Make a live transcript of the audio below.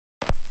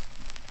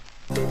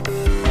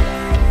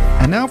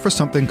And now for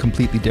something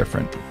completely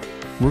different.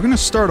 We're going to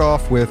start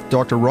off with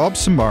Dr. Rob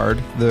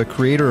Simard, the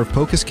creator of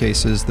POCUS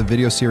Cases, the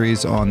video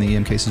series on the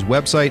EM Cases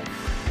website,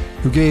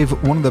 who gave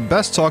one of the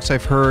best talks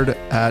I've heard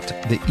at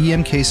the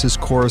EM Cases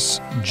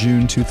course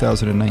June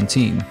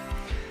 2019.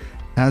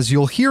 As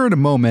you'll hear in a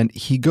moment,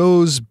 he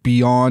goes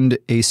beyond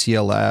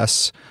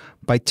ACLS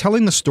by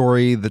telling the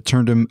story that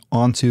turned him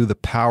onto the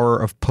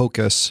power of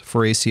POCUS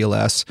for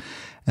ACLS,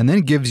 and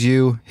then gives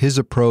you his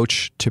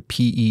approach to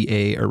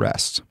PEA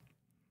arrest.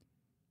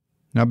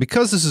 Now,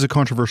 because this is a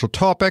controversial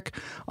topic,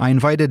 I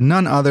invited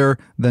none other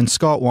than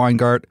Scott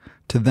Weingart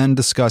to then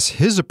discuss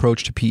his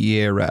approach to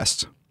PEA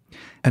arrest.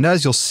 And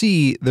as you'll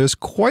see, there's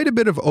quite a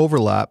bit of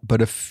overlap,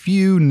 but a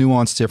few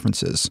nuanced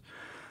differences.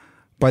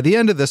 By the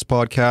end of this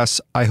podcast,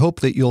 I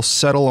hope that you'll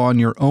settle on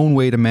your own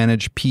way to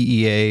manage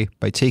PEA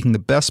by taking the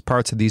best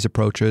parts of these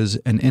approaches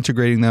and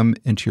integrating them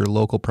into your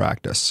local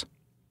practice.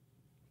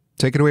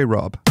 Take it away,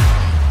 Rob.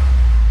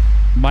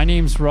 My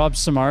name's Rob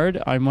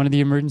Simard. I'm one of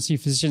the emergency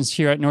physicians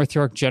here at North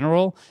York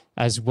General,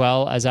 as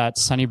well as at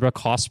Sunnybrook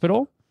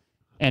Hospital.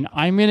 And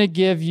I'm going to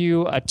give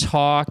you a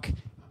talk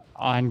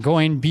on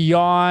going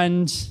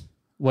beyond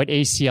what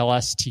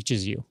ACLS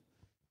teaches you,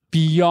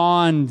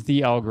 beyond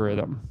the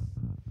algorithm.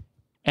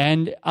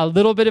 And a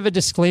little bit of a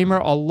disclaimer,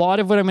 a lot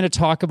of what I'm going to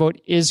talk about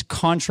is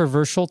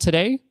controversial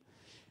today.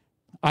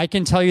 I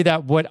can tell you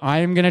that what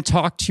I'm going to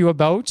talk to you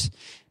about,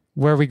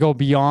 where we go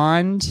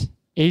beyond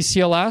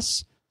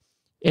ACLS,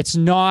 it's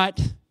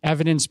not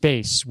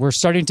evidence-based. We're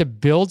starting to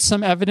build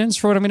some evidence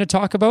for what I'm going to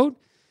talk about,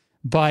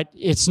 but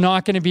it's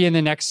not going to be in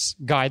the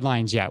next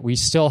guidelines yet. We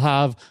still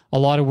have a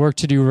lot of work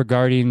to do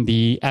regarding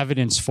the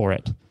evidence for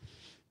it.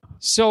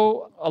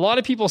 So a lot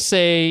of people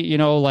say,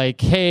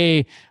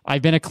 hey,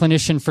 I've been a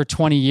clinician for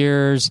 20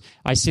 years.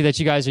 I see that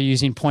you guys are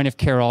using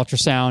point-of-care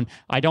ultrasound.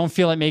 I don't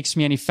feel it makes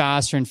me any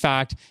faster. In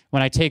fact,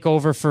 when I take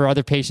over for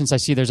other patients, I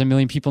see there's 1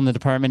 million people in the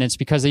department. It's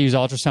because they use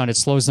ultrasound. It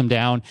slows them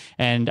down.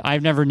 And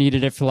I've never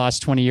needed it for the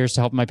last 20 years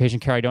to help my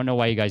patient care. I don't know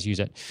why you guys use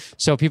it.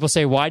 So people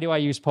say, why do I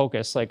use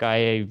POCUS? Like,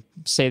 I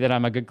say that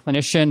I'm a good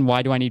clinician.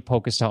 Why do I need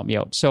POCUS to help me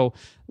out? So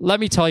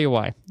let me tell you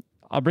why.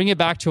 I'll bring it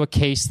back to a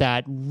case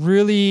that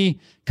really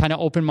kind of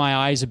opened my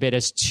eyes a bit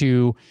as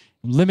to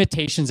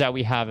limitations that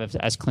we have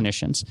as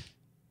clinicians.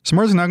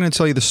 Simard's now going to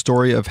tell you the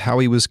story of how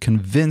he was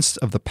convinced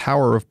of the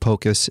power of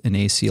POCUS in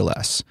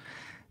ACLS.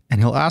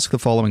 And he'll ask the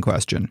following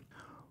question.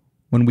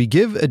 When we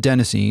give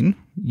adenosine,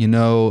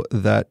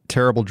 that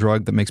terrible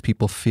drug that makes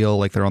people feel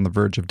like they're on the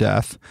verge of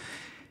death,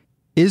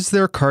 is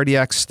there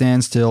cardiac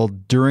standstill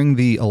during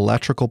the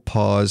electrical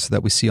pause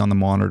that we see on the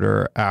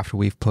monitor after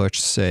we've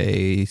pushed,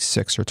 say,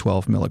 6 or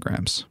 12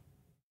 milligrams?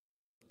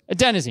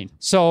 Adenosine.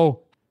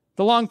 So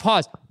the long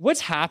pause.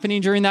 What's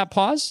happening during that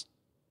pause?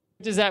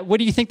 What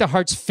do you think the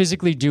heart's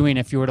physically doing?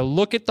 If you were to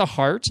look at the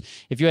heart,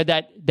 if you had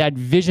that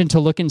vision to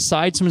look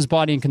inside someone's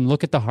body and can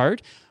look at the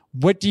heart,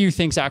 what do you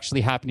think's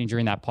actually happening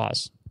during that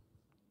pause?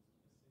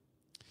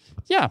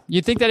 Yeah,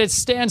 you'd think that it's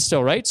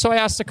standstill, right? So I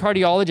asked a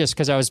cardiologist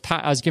because I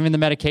was giving the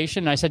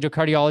medication, and I said to a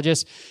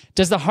cardiologist,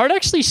 does the heart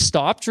actually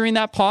stop during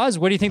that pause?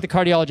 What do you think the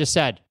cardiologist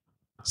said?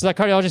 So that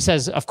cardiologist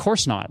says, of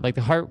course not. Like,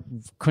 the heart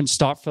couldn't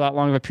stop for that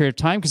long of a period of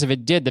time, because if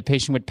it did, the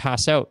patient would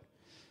pass out.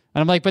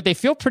 And I'm like, but they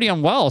feel pretty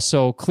unwell,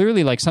 so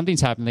clearly like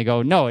something's happened. They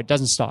go, no, it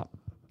doesn't stop.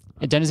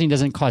 Adenosine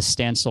doesn't cause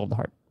standstill of the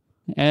heart.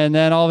 And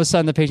then all of a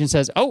sudden the patient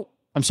says, oh,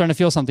 I'm starting to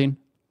feel something.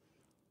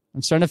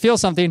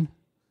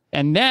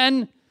 And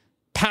then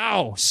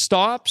pow,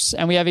 stops,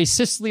 and we have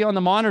asystole on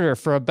the monitor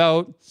for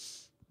about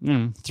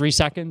 3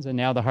 seconds, and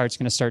now the heart's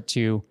going to start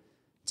to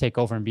take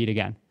over and beat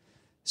again.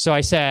 So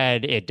I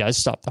said, it does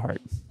stop the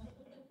heart.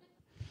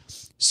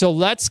 So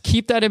let's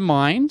keep that in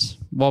mind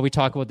while we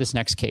talk about this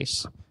next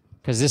case,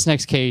 because this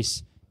next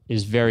case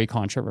is very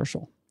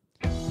controversial.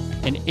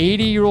 An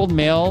 80-year-old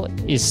male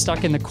is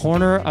stuck in the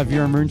corner of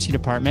your emergency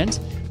department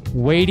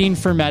waiting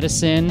for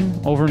medicine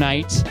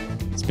overnight.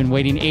 It's been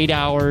waiting 8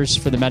 hours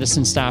for the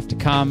medicine staff to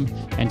come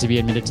and to be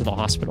admitted to the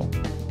hospital.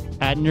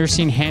 At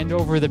nursing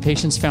handover, the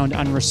patient's found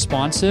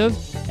unresponsive,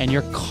 and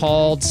you're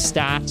called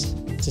stat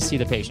to see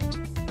the patient.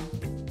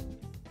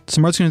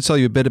 Simard's going to tell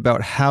you a bit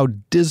about how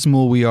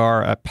dismal we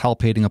are at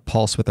palpating a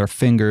pulse with our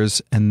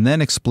fingers, and then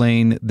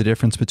explain the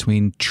difference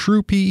between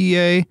true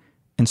PEA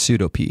and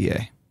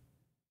pseudo-PEA.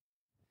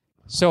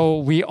 So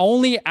we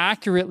only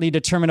accurately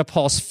determine a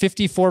pulse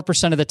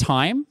 54% of the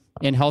time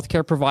in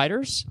healthcare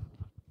providers.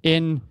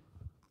 In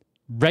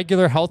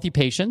regular healthy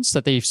patients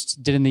that they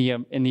did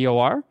in the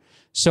OR.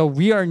 So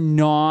we are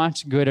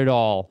not good at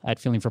all at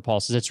feeling for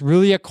pulses. It's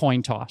really a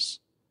coin toss.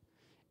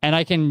 And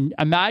I can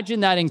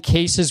imagine that in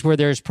cases where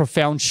there's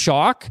profound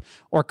shock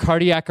or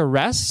cardiac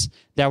arrests,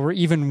 that we're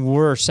even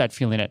worse at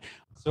feeling it.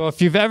 So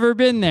if you've ever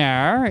been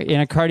there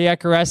in a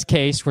cardiac arrest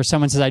case where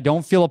someone says, I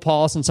don't feel a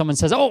pulse, and someone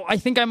says, oh, I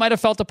think I might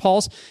have felt a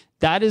pulse,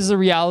 that is the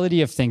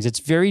reality of things. It's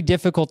very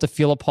difficult to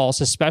feel a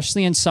pulse,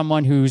 especially in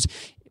someone who's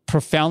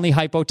profoundly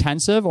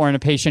hypotensive or in a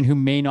patient who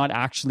may not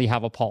actually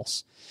have a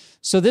pulse.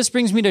 So this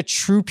brings me to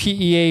true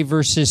PEA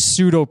versus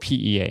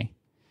pseudo-PEA.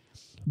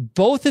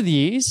 Both of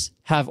these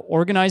have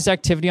organized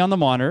activity on the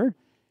monitor,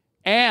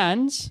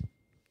 and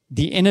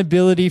the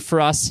inability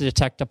for us to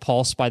detect a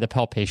pulse by the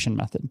palpation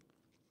method.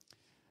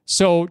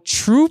 So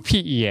true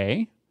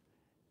PEA,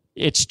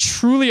 it's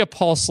truly a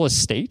pulseless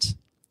state,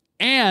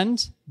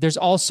 and there's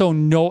also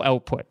no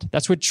output.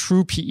 That's what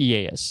true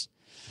PEA is.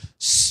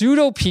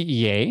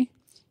 Pseudo-PEA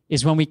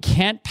is when we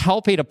can't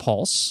palpate a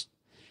pulse.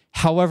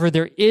 However,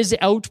 there is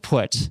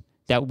output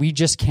that we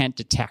just can't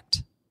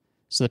detect.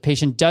 So the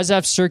patient does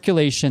have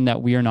circulation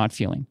that we are not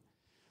feeling.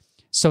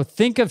 So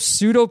think of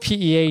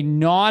pseudo-PEA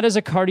not as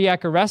a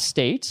cardiac arrest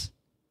state,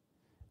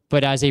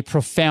 but as a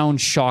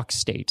profound shock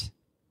state.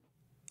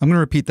 I'm going to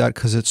repeat that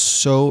because it's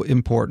so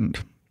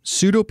important.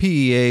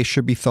 Pseudo-PEA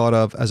should be thought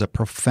of as a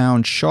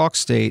profound shock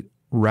state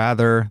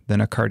rather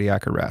than a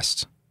cardiac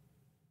arrest.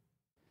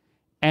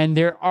 And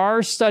there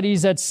are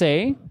studies that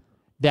say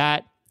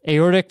that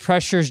aortic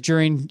pressures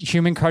during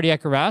human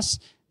cardiac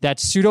arrest, that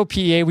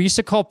pseudo-PEA, we used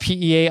to call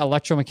PEA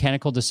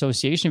electromechanical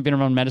dissociation. We've been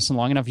around medicine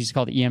long enough, we used to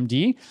call it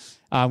EMD.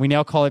 We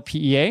now call it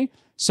PEA.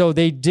 So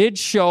they did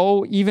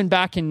show, even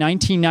back in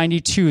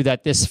 1992,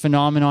 that this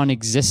phenomenon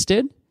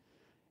existed,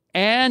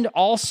 and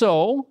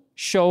also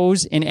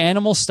shows in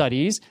animal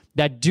studies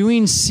that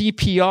doing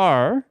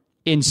CPR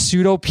in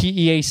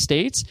pseudo-PEA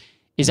states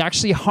is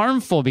actually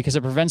harmful because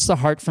it prevents the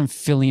heart from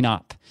filling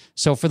up.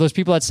 So for those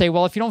people that say,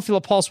 well, if you don't feel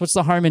a pulse, what's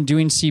the harm in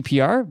doing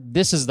CPR?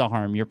 This is the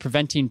harm. You're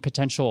preventing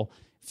potential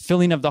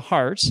filling of the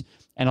heart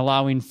and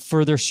allowing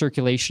further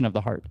circulation of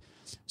the heart.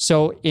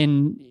 So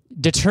in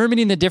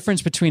determining the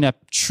difference between a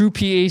true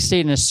PEA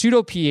state and a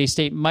pseudo-PEA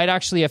state might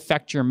actually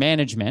affect your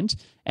management,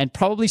 and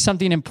probably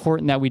something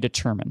important that we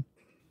determine.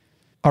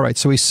 All right,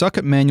 so we suck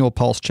at manual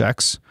pulse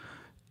checks.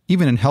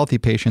 Even in healthy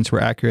patients, we're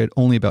accurate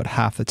only about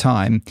half the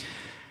time.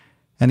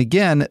 And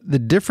again, the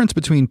difference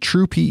between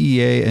true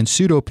PEA and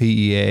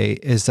pseudo-PEA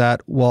is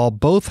that while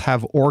both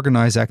have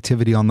organized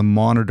activity on the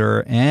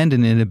monitor and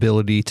an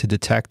inability to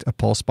detect a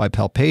pulse by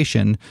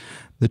palpation,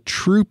 the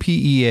true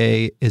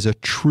PEA is a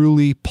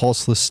truly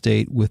pulseless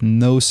state with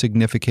no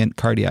significant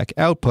cardiac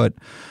output,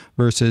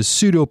 versus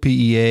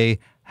pseudo-PEA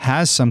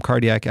has some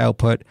cardiac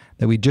output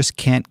that we just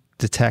can't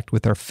detect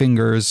with our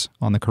fingers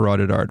on the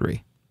carotid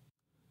artery.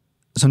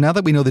 So now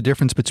that we know the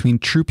difference between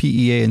true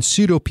PEA and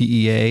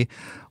pseudo-PEA,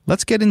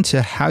 let's get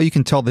into how you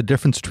can tell the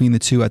difference between the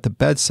two at the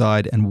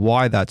bedside and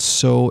why that's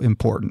so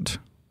important.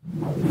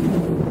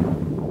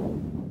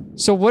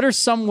 So what are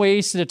some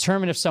ways to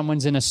determine if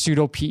someone's in a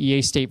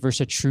pseudo-PEA state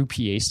versus a true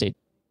PEA state?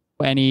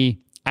 Any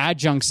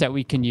adjuncts that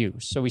we can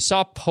use? So we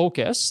saw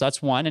POCUS,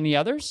 that's one. Any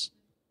others?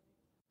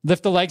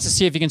 Lift the legs to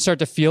see if you can start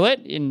to feel it.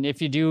 And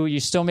if you do,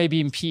 you still may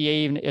be in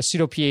PEA, a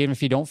pseudo-PEA, even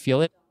if you don't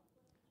feel it.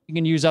 You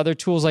can use other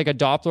tools like a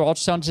Doppler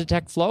ultrasound to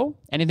detect flow.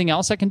 Anything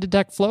else that can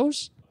detect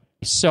flows?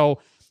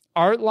 So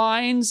art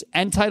lines,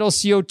 end-tidal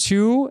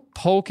CO2,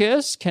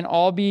 POCUS can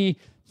all be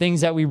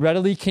things that we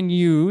readily can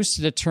use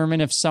to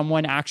determine if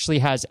someone actually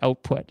has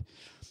output.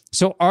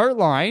 So art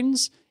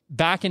lines,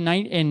 back in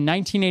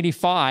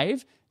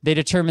 1985, they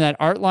determined that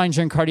art lines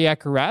during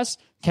cardiac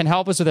arrest can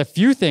help us with a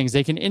few things.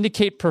 They can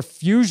indicate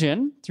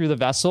perfusion through the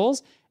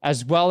vessels,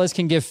 as well as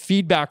can give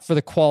feedback for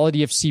the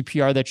quality of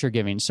CPR that you're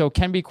giving. So it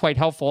can be quite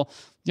helpful.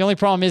 The only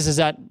problem is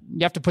that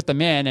you have to put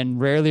them in, and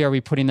rarely are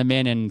we putting them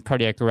in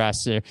cardiac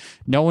arrest.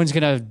 No one's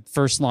going to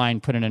first line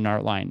put in an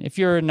art line. If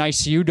you're an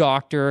ICU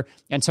doctor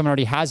and someone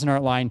already has an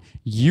art line,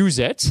 use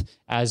it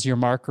as your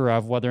marker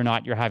of whether or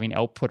not you're having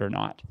output or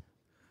not.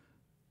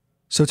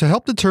 So to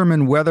help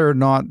determine whether or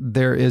not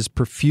there is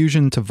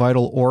perfusion to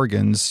vital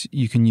organs,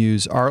 you can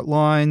use art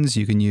lines,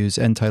 you can use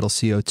end-tidal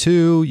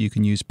CO2, you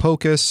can use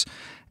POCUS.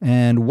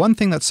 And one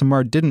thing that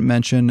Simard didn't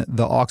mention,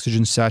 the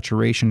oxygen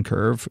saturation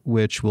curve,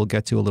 which we'll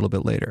get to a little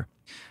bit later.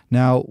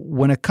 Now,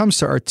 when it comes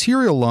to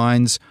arterial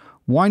lines,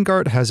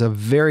 Weingart has a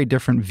very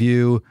different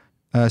view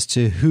as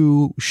to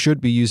who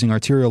should be using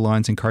arterial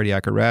lines in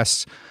cardiac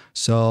arrests.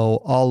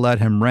 So I'll let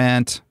him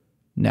rant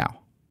now.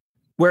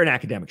 We're an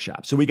academic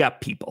shop, so we got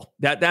people.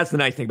 That's the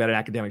nice thing about an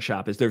academic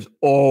shop is there's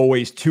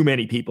always too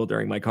many people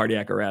during my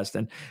cardiac arrest.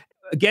 And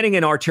getting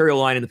an arterial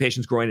line in the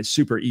patient's groin is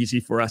super easy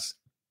for us.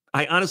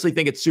 I honestly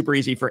think it's super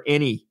easy for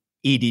any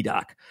ED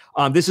doc.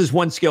 This is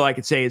one skill I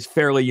could say is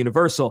fairly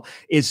universal,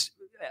 is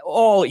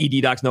all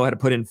ED docs know how to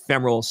put in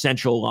femoral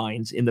central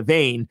lines in the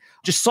vein.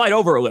 Just slide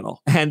over a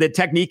little. And the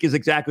technique is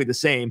exactly the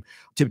same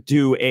to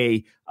do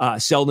a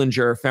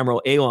Seldinger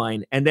femoral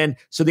A-line. And then,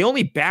 so the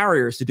only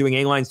barriers to doing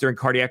A-lines during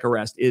cardiac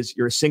arrest is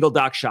you're a single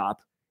doc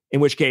shop,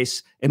 in which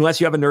case, unless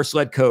you have a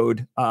nurse-led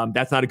code,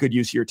 that's not a good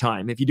use of your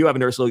time. If you do have a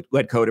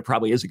nurse-led code, it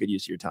probably is a good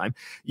use of your time.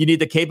 You need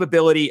the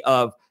capability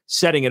of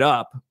setting it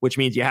up, which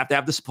means you have to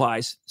have the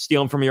supplies,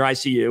 steal them from your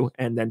ICU,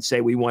 and then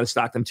say, we want to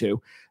stock them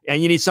too.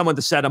 And you need someone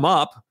to set them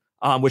up,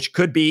 which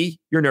could be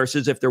your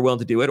nurses if they're willing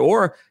to do it.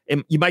 Or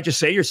you might just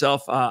say to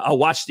yourself, I'll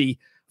watch the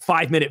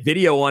 5-minute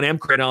video on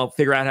MCRIT and I'll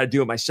figure out how to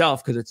do it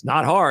myself, because it's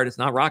not hard. It's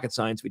not rocket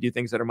science. We do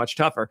things that are much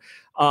tougher.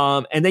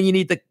 And then you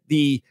need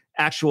the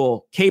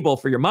actual cable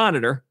for your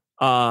monitor,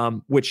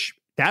 which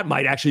that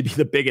might actually be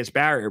the biggest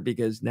barrier,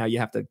 because now you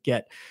have to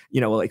get,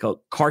 like a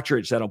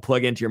cartridge that'll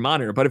plug into your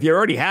monitor. But if you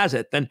already has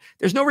it, then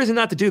there's no reason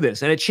not to do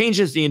this. And it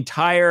changes the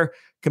entire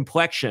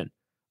complexion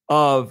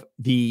of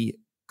the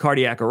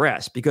cardiac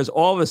arrest, because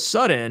all of a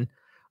sudden,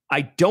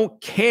 I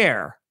don't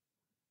care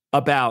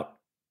about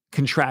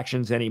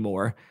contractions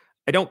anymore.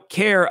 I don't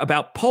care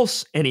about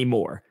pulse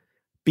anymore,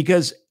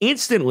 because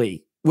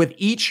instantly with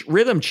each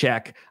rhythm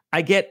check,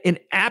 I get an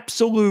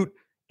absolute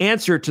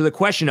answer to the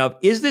question of,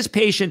 is this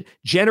patient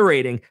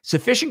generating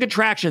sufficient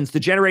contractions to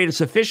generate a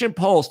sufficient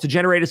pulse, to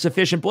generate a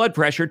sufficient blood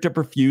pressure to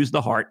perfuse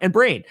the heart and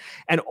brain?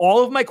 And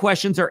all of my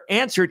questions are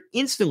answered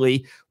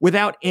instantly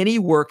without any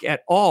work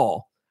at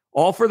all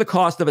for the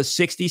cost of a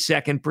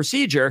 60-second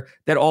procedure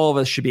that all of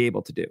us should be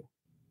able to do.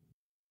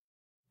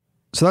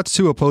 So that's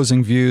two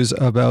opposing views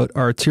about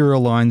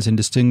arterial lines and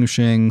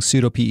distinguishing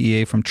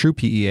pseudo-PEA from true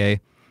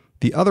PEA.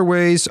 The other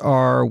ways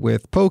are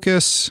with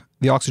POCUS,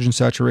 the oxygen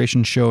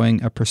saturation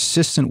showing a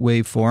persistent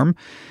waveform,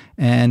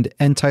 and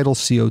end-tidal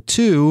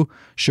CO2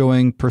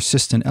 showing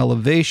persistent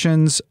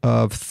elevations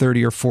of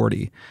 30 or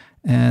 40.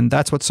 And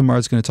that's what Simard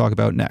is going to talk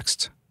about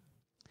next.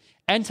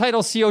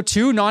 End-tidal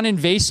CO2,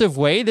 non-invasive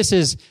way. This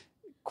is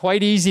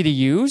quite easy to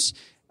use.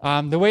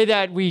 The way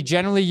that we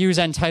generally use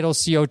end-tidal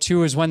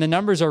CO2 is when the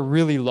numbers are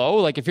really low.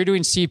 Like if you're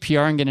doing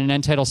CPR and getting an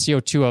end-tidal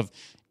CO2 of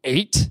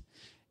 8,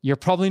 you're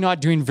probably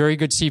not doing very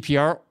good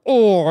CPR,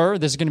 or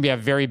this is going to be a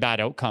very bad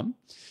outcome.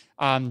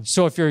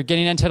 So if you're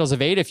getting end-tidals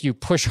of 8, if you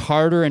push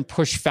harder and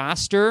push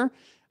faster,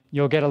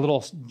 you'll get a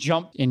little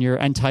jump in your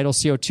end-tidal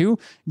CO2.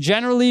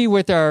 Generally,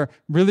 with our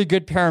really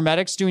good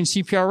paramedics doing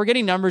CPR, we're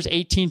getting numbers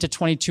 18 to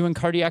 22 in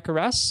cardiac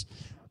arrests.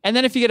 And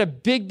then if you get a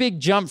big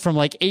jump from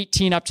like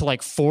 18 up to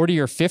like 40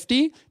 or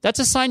 50, that's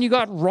a sign you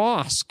got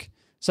ROSC.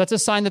 So that's a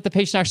sign that the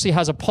patient actually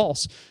has a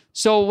pulse.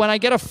 So when I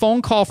get a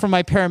phone call from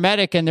my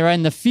paramedic and they're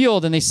in the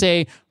field and they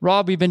say,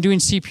 Rob, we've been doing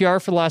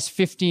CPR for the last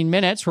 15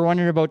 minutes. We're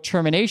wondering about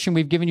termination.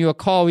 We've given you a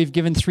call. We've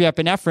given 3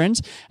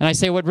 epinephrines. And I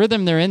say, what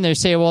rhythm they're in? They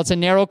say, well, it's a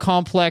narrow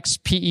complex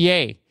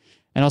PEA.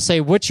 And I'll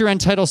say, what's your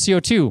end-tidal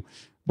CO2?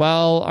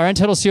 Well, our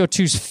end-tidal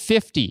CO2 is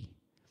 50.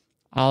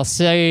 I'll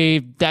say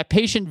that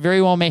patient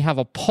very well may have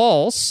a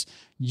pulse.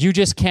 You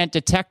just can't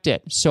detect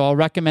it. So I'll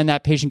recommend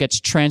that patient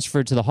gets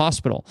transferred to the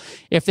hospital.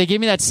 If they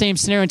give me that same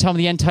scenario and tell me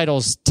the end-tidal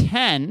is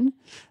 10,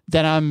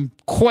 then I'm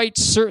quite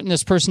certain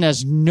this person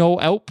has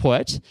no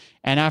output.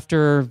 And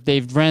after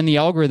they've ran the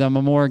algorithm,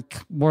 I'm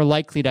more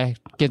likely to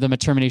give them a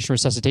termination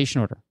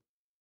resuscitation order.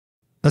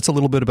 That's a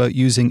little bit about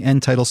using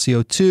end-tidal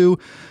CO2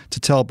 to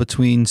tell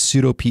between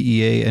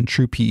pseudo-PEA and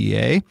true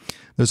PEA.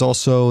 There's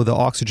also the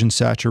oxygen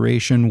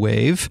saturation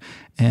wave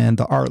and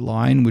the ART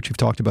line, which we've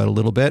talked about a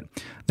little bit.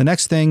 The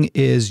next thing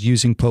is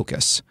using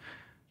POCUS.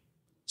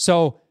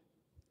 So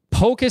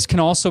POCUS can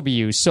also be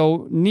used.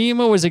 So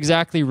Nima was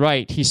exactly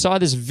right. He saw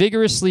this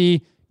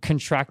vigorously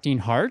contracting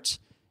heart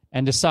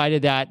and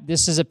decided that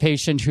this is a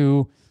patient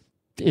who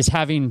is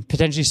having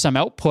potentially some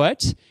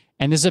output.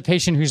 And this is a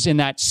patient who's in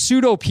that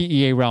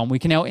pseudo-PEA realm. We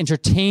can now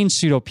entertain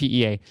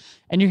pseudo-PEA.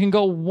 And you can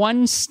go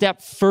one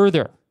step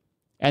further.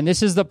 And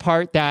this is the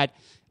part that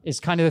is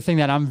kind of the thing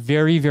that I'm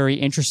very, very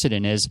interested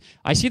in is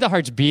I see the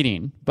heart's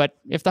beating, but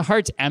if the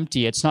heart's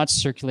empty, it's not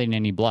circulating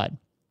any blood.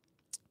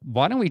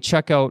 Why don't we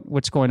check out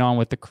what's going on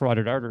with the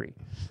carotid artery?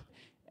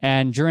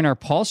 And during our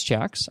pulse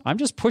checks, I'm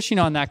just pushing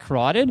on that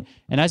carotid.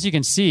 And as you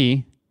can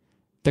see,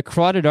 the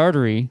carotid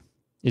artery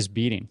is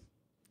beating.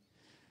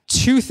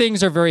 2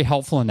 things are very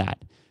helpful in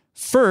that.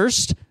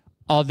 First,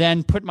 I'll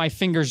then put my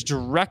fingers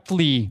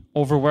directly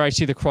over where I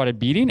see the carotid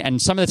beating.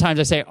 And some of the times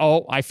I say,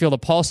 oh, I feel the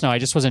pulse now. I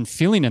just wasn't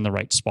feeling in the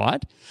right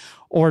spot.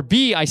 Or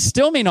B, I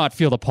still may not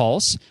feel the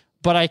pulse,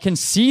 but I can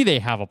see they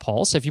have a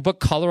pulse. If you put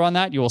color on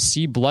that, you will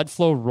see blood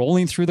flow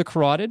rolling through the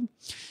carotid.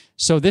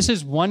 So this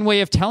is one way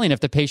of telling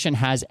if the patient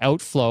has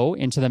outflow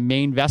into the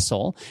main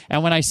vessel.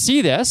 And when I see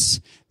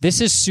this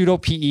is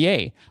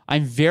pseudo-PEA.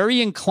 I'm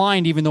very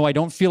inclined, even though I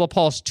don't feel a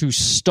pulse, to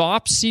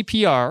stop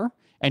CPR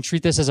and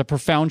treat this as a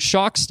profound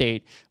shock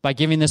state by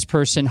giving this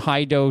person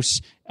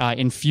high-dose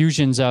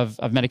infusions of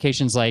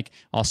medications like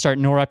I'll start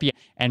norepi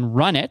and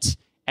run it.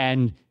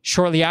 And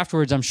shortly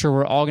afterwards, I'm sure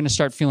we're all going to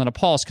start feeling a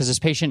pulse because this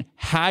patient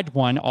had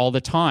one all the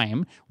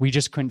time. We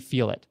just couldn't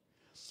feel it.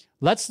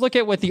 Let's look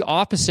at what the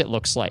opposite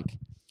looks like.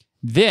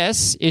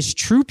 This is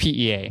true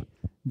PEA.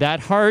 That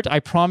heart, I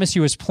promise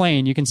you, is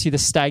plain. You can see the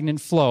stagnant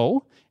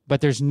flow,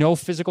 but there's no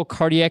physical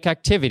cardiac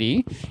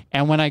activity.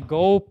 And when I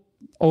go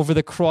over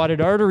the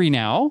carotid artery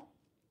now,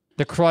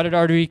 the carotid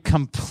artery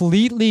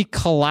completely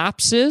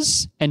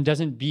collapses and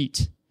doesn't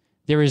beat.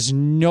 There is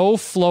no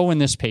flow in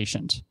this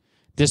patient.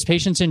 This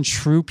patient's in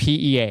true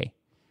PEA.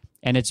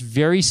 And it's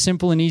very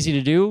simple and easy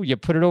to do. You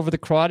put it over the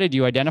carotid,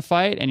 you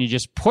identify it, and you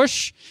just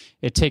push.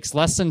 It takes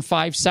less than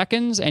 5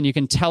 seconds, and you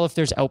can tell if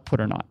there's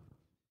output or not.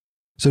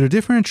 So to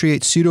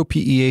differentiate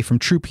pseudo-PEA from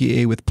true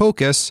PEA with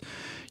POCUS,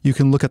 you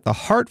can look at the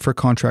heart for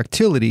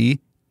contractility,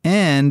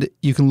 and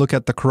you can look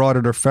at the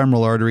carotid or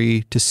femoral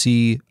artery to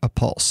see a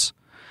pulse.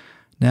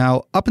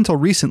 Now, up until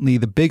recently,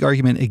 the big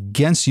argument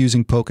against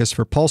using POCUS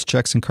for pulse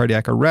checks in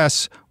cardiac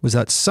arrests was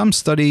that some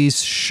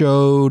studies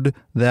showed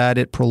that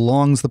it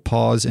prolongs the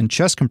pause in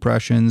chest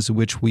compressions,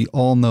 which we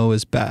all know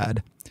is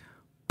bad.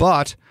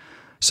 But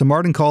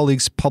Simard and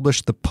colleagues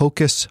published the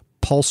POCUS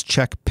pulse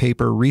check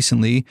paper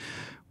recently,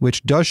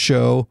 which does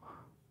show,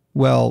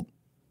 well,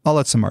 I'll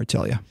let Simard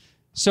tell you.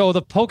 So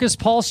the POCUS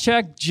pulse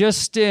check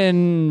just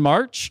in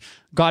March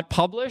got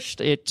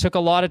published. It took a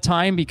lot of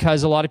time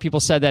because a lot of people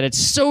said that it's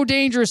so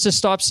dangerous to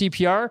stop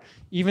CPR,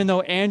 even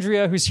though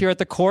Andrea, who's here at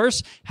the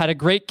course, had a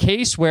great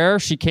case where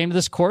she came to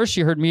this course.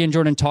 She heard me and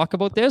Jordan talk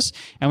about this,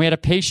 and we had a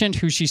patient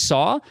who she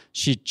saw.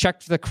 She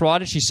checked the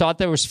carotid. She saw that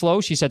there was flow.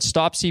 She said,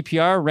 stop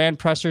CPR, ran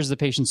pressors. The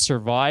patient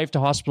survived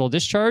to hospital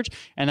discharge,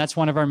 and that's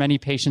one of our many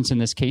patients in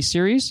this case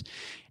series.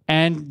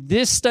 And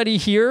this study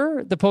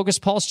here, the POCUS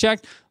pulse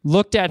check,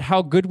 looked at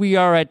how good we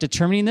are at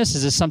determining this.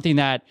 Is this something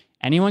that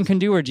anyone can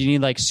do, or do you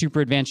need like super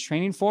advanced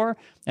training for?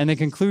 And the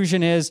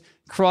conclusion is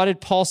carotid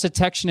pulse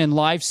detection in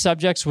live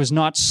subjects was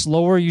not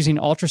slower using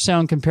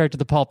ultrasound compared to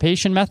the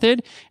palpation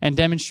method, and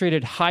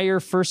demonstrated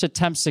higher first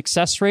attempt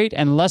success rate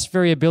and less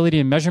variability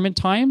in measurement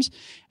times.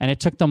 And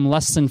it took them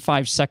less than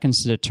 5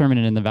 seconds to determine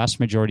it in the vast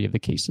majority of the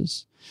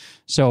cases.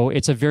 So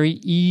it's a very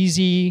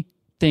easy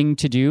thing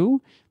to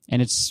do,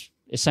 and it's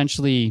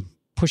essentially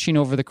pushing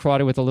over the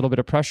carotid with a little bit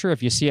of pressure.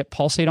 If you see it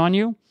pulsate on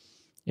you,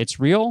 it's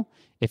real.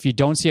 If you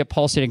don't see it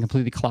pulsate and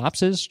completely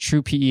collapses,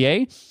 true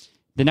PEA.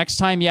 The next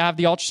time you have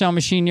the ultrasound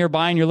machine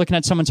nearby and you're looking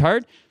at someone's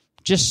heart,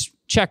 just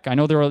check. I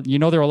know they're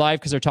alive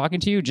because they're talking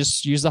to you.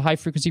 Just use the high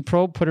frequency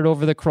probe, put it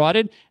over the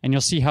carotid, and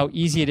you'll see how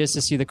easy it is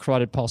to see the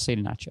carotid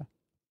pulsating at you.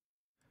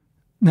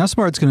 Now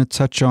Simard's going to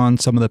touch on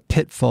some of the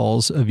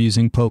pitfalls of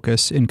using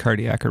POCUS in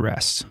cardiac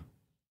arrest.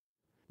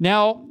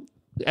 Now,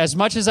 as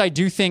much as I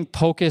do think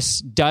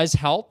POCUS does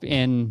help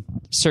in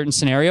certain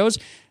scenarios,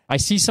 I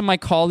see some of my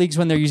colleagues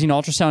when they're using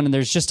ultrasound, and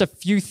there's just a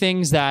few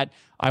things that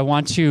I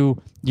want to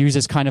use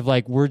as kind of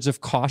like words of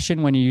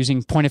caution when you're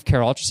using point of care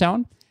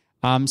ultrasound.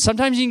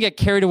 Sometimes you can get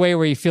carried away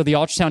where you feel the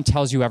ultrasound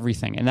tells you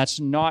everything, and that's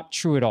not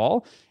true at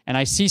all. And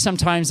I see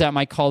sometimes that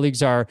my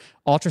colleagues are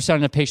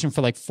ultrasounding a patient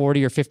for like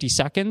 40 or 50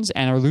 seconds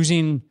and are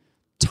losing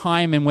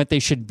time in what they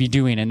should be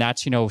doing, and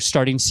that's,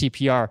 starting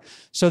CPR.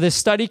 So this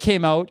study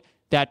came out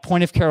that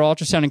point of care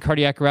ultrasound in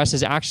cardiac arrest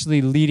is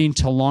actually leading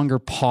to longer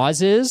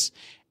pauses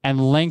and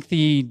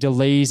lengthy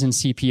delays in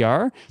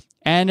CPR.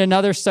 And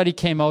another study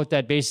came out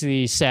that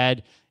basically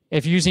said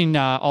if using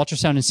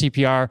ultrasound in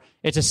CPR,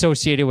 it's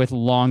associated with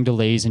long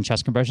delays in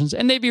chest compressions.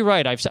 And they'd be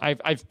right.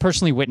 I've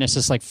personally witnessed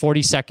this like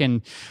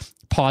 40-second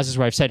pauses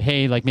where I've said,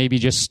 hey, like maybe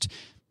just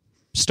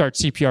start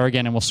CPR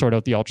again and we'll sort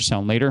out the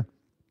ultrasound later.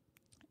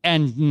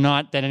 And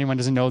not that anyone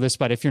doesn't know this,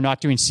 but if you're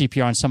not doing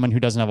CPR on someone who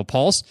doesn't have a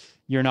pulse,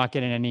 you're not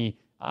getting any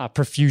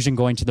perfusion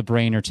going to the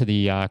brain or to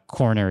the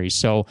coronaries.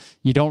 So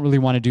you don't really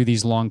want to do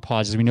these long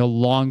pauses. We know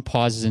long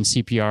pauses in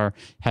CPR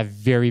have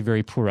very,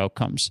 very poor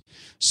outcomes.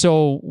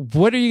 So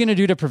what are you going to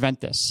do to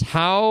prevent this?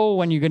 How,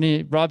 when you're going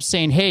to, Rob's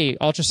saying, hey,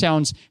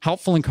 ultrasound's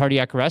helpful in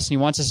cardiac arrest, and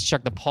he wants us to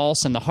check the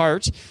pulse and the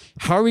heart.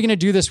 How are we going to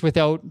do this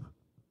without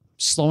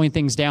slowing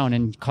things down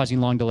and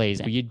causing long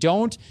delays? You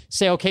don't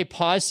say, okay,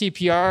 pause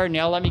CPR.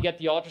 Now let me get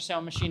the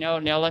ultrasound machine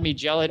out. Now let me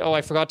gel it. Oh,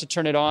 I forgot to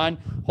turn it on.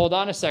 Hold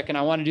on a second.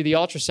 I want to do the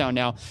ultrasound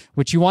now.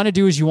 What you want to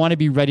do is you want to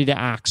be ready to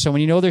act. So when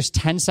you know there's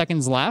 10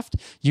 seconds left,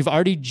 you've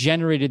already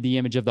generated the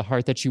image of the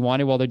heart that you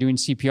wanted while they're doing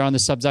CPR on the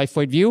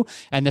subxiphoid view.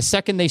 And the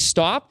second they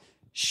stop,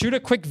 shoot a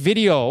quick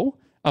video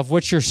of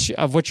what you're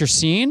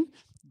seeing.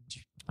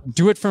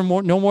 Do it for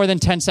no more than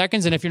 10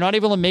 seconds. And if you're not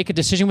able to make a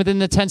decision within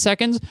the 10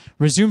 seconds,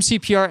 resume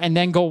CPR and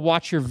then go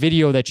watch your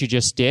video that you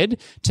just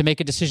did to make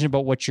a decision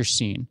about what you're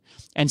seeing.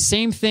 And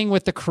same thing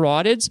with the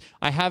carotids.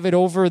 I have it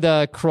over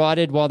the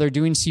carotid while they're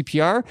doing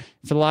CPR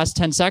for the last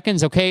 10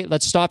 seconds. Okay,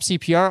 let's stop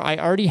CPR. I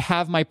already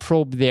have my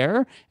probe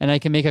there and I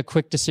can make a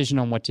quick decision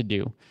on what to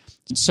do.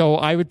 So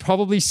I would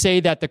probably say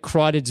that the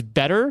carotid's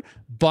better,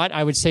 but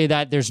I would say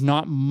that there's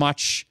not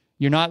much.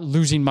 You're not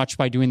losing much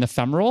by doing the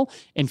femoral.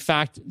 In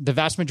fact, the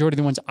vast majority of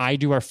the ones I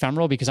do are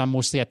femoral because I'm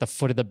mostly at the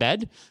foot of the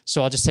bed.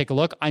 So I'll just take a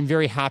look. I'm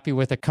very happy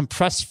with a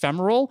compressed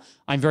femoral.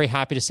 I'm very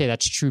happy to say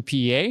that's true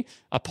PEA.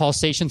 A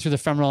pulsation through the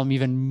femoral, I'm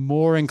even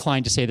more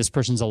inclined to say this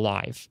person's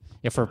alive.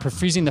 If we're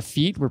perfusing the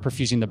feet, we're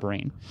perfusing the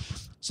brain.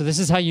 So this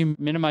is how you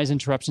minimize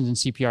interruptions in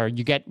CPR.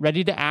 You get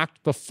ready to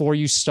act before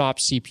you stop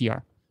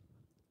CPR.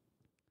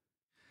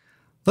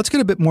 Let's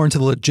get a bit more into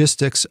the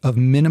logistics of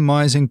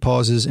minimizing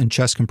pauses in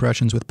chest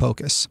compressions with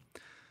POCUS.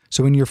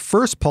 So in your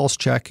first pulse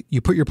check,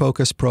 you put your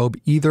POCUS probe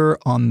either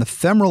on the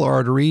femoral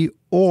artery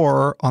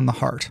or on the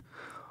heart.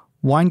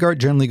 Weingart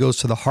generally goes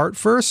to the heart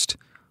first,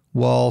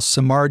 while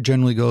Simard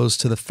generally goes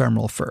to the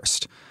femoral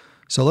first.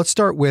 So let's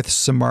start with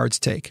Simard's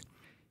take.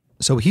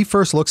 So he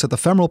first looks at the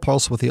femoral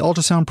pulse with the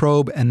ultrasound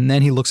probe, and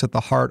then he looks at the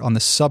heart on the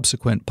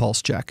subsequent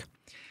pulse check.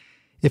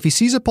 If he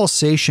sees a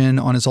pulsation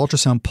on his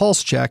ultrasound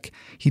pulse check,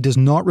 he does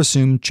not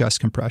resume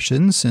chest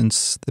compression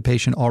since the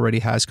patient already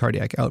has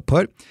cardiac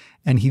output,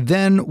 and he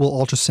then will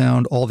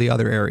ultrasound all the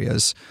other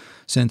areas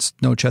since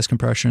no chest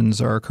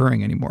compressions are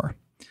occurring anymore.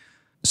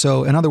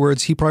 So, in other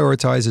words, he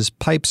prioritizes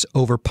pipes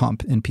over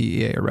pump in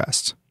PEA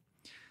arrest.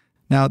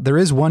 Now, there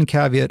is one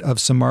caveat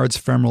of Simard's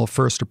femoral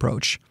first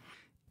approach.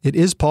 It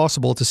is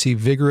possible to see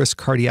vigorous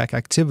cardiac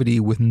activity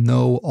with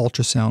no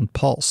ultrasound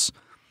pulse.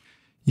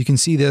 You can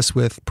see this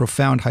with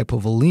profound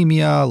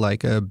hypovolemia,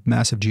 like a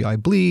massive GI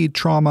bleed,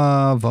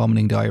 trauma,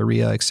 vomiting,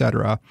 diarrhea,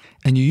 etc.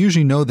 And you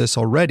usually know this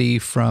already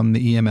from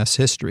the EMS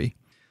history.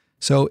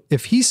 So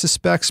if he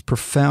suspects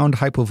profound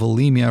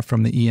hypovolemia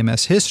from the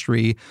EMS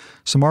history,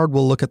 Simard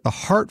will look at the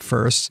heart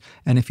first,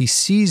 and if he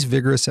sees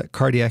vigorous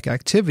cardiac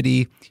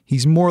activity,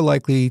 he's more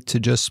likely to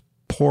just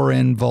pour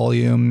in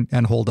volume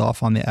and hold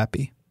off on the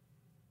epi.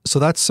 So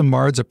that's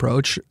Simard's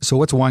approach. So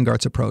what's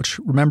Weingart's approach?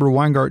 Remember,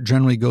 Weingart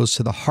generally goes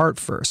to the heart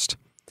first.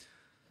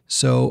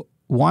 So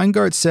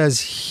Weingart says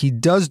he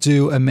does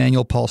do a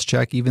manual pulse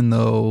check, even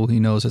though he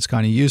knows it's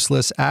kind of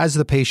useless, as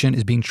the patient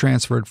is being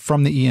transferred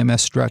from the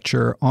EMS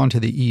stretcher onto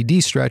the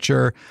ED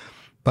stretcher,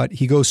 but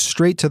he goes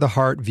straight to the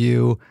heart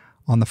view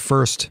on the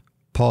first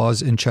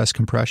pause in chest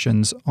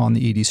compressions on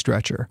the ED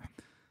stretcher.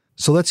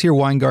 So let's hear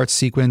Weingart's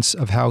sequence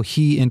of how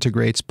he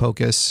integrates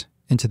POCUS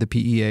into the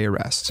PEA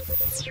arrest.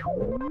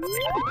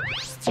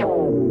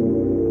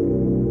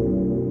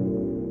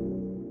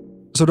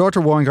 So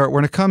Dr. Weingart,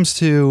 when it comes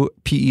to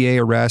PEA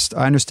arrest,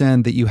 I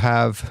understand that you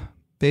have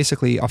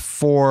basically a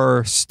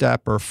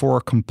 4-step or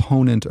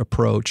 4-component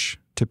approach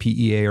to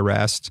PEA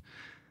arrest.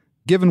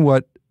 Given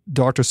what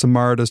Dr.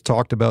 Simard has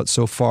talked about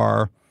so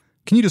far,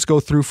 can you just go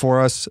through for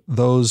us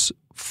those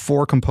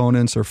 4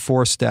 components or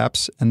 4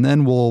 steps, and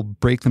then we'll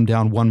break them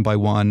down one by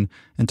one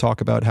and talk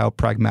about how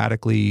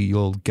pragmatically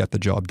you'll get the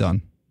job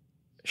done?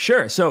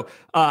 Sure. So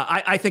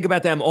I think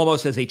about them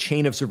almost as a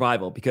chain of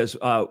survival because,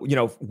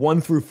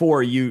 1 through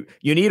 4, you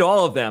need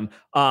all of them,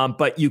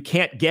 but you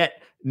can't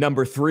get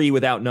number 3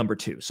 without number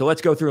 2. So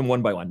let's go through them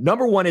one by one.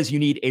 Number 1 is you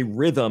need a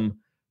rhythm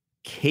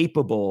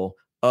capable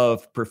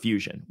of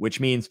perfusion, which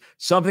means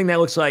something that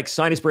looks like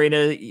sinus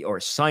breda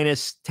or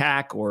sinus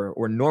tach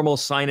or normal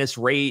sinus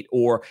rate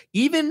or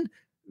even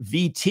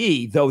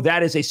VT, though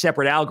that is a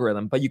separate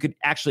algorithm, but you could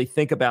actually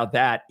think about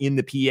that in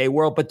the PEA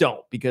world, but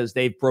don't because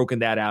they've broken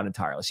that out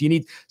entirely. So you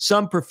need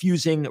some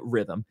perfusing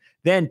rhythm.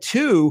 Then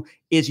 2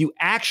 is you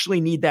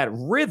actually need that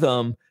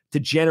rhythm to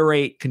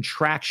generate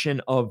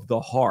contraction of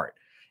the heart.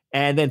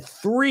 And then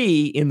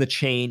 3 in the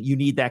chain, you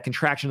need that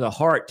contraction of the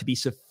heart to be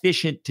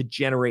sufficient to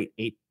generate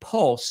a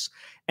pulse.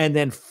 And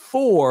then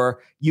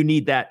 4, you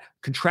need that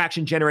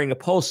contraction generating a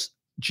pulse,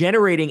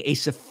 generating a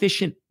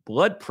sufficient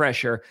blood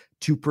pressure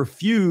to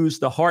perfuse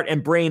the heart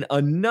and brain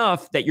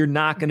enough that you're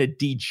not going to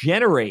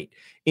degenerate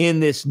in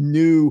this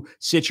new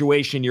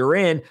situation you're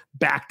in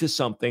back to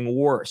something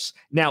worse.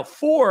 Now,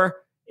 4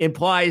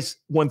 implies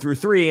 1 through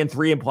 3, and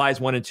 3 implies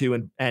 1 and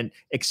 2, and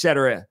et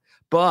cetera.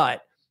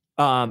 But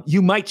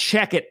you might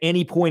check at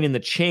any point in the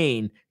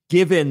chain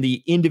given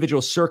the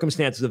individual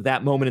circumstances of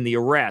that moment in the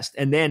arrest.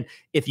 And then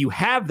if you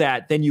have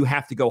that, then you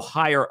have to go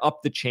higher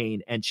up the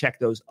chain and check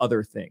those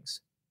other things.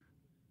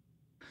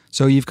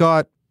 So you've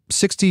got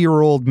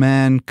 60-year-old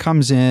man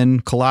comes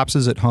in,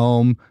 collapses at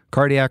home,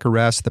 cardiac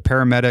arrest. The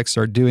paramedics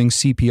are doing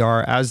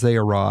CPR as they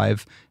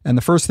arrive. And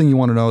the first thing you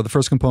want to know, the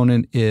first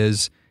component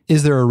is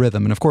there a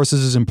rhythm? And of course,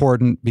 this is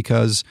important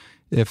because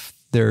if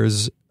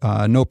there's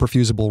no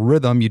perfusible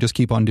rhythm, you just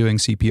keep on doing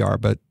CPR.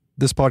 But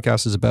this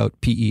podcast is about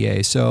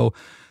PEA. So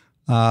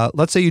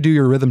let's say you do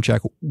your rhythm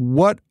check.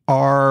 What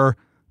are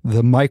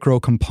the micro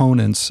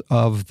components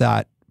of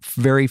that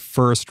very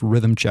first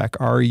rhythm check?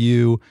 Are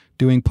you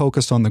doing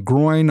POCUS on the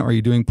groin? Are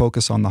you doing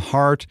POCUS on the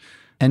heart?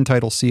 End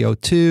tidal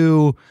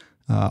CO2,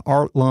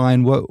 art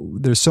line?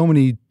 There's so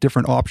many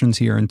different options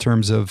here in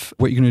terms of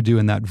what you're going to do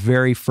in that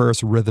very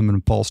first rhythm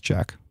and pulse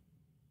check.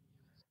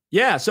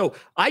 Yeah, so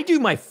I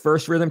do my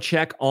first rhythm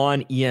check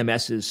on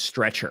EMS's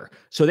stretcher.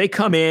 So they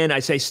come in, I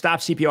say, stop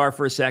CPR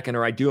for a second,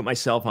 or I do it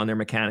myself on their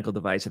mechanical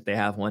device if they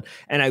have one.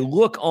 And I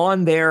look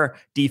on their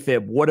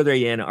defib. What are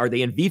they in? Are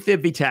they in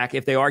VFib, VTAC?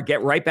 If they are,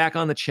 get right back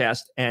on the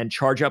chest and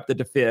charge up the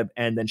defib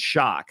and then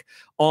shock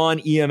on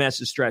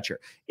EMS's stretcher.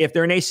 If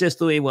they're in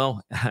asystole,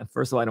 well,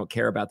 first of all, I don't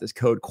care about this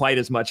code quite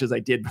as much as I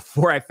did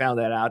before I found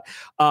that out.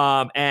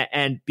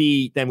 And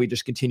B, then we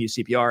just continue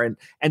CPR.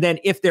 And then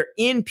if they're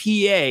in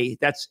PA,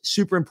 that's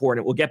super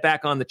important. We'll get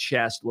back on the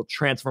chest. We'll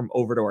transfer them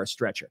over to our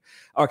stretcher.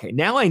 Okay,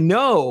 now I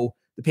know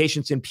the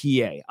patient's in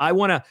PA. I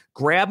want to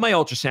grab my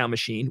ultrasound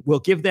machine. We'll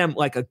give them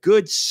like a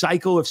good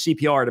cycle of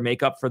CPR to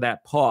make up for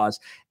that pause.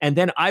 And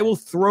then I will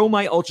throw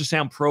my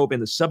ultrasound probe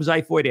in the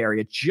subxiphoid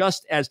area,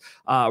 just as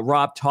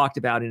Rob talked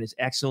about in his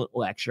excellent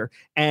lecture.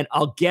 And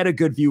I'll get a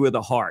good view of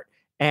the heart.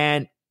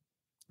 And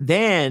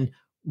then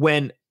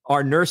when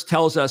our nurse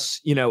tells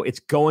us, it's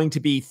going to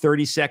be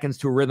 30 seconds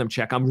to a rhythm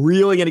check, I'm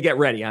really going to get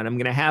ready. And I'm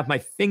going to have my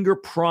finger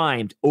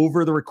primed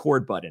over the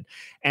record button.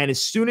 And as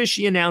soon as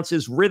she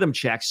announces rhythm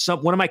check,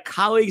 one of my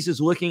colleagues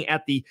is looking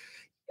at the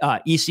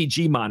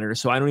ECG monitor,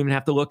 so I don't even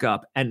have to look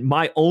up. And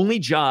my only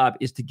job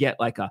is to get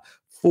like a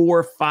 4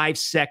 or 5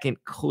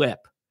 second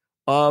clip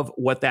of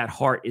what that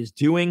heart is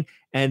doing.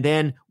 And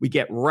then we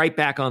get right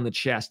back on the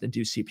chest and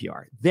do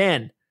CPR.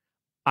 Then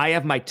I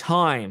have my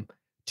time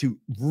to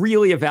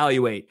really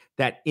evaluate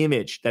that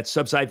image, that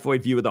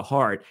subxiphoid view of the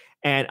heart.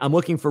 And I'm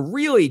looking for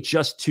really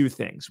just 2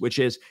 things, which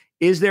is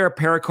there a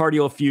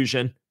pericardial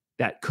effusion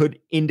that could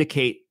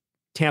indicate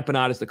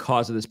tamponade is the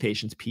cause of this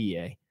patient's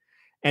PEA?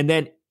 And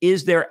then,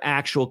 is there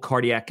actual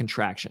cardiac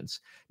contractions?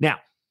 Now,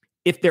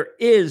 if there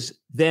is,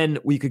 then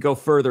we could go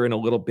further in a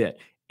little bit.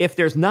 If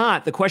there's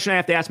not, the question I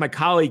have to ask my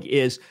colleague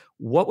is,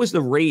 what was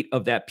the rate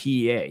of that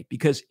PEA?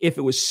 Because if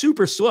it was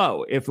super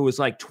slow, if it was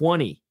like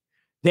 20,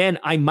 then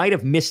I might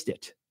have missed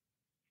it.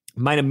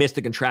 Might have missed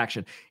a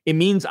contraction. It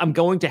means I'm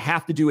going to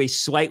have to do a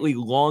slightly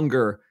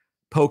longer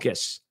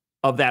POCUS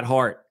of that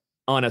heart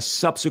on a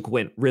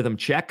subsequent rhythm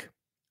check.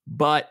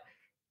 But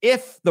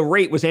if the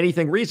rate was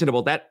anything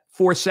reasonable, that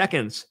 4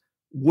 seconds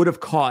would have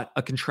caught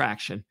a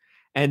contraction.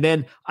 And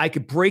then I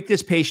could break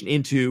this patient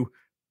into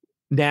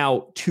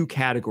now 2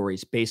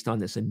 categories based on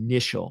this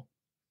initial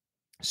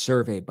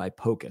survey by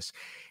POCUS.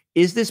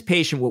 Is this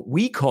patient what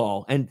we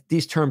call, and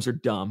these terms are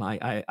dumb,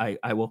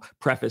 I will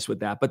preface with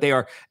that, but they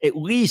are at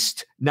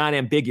least not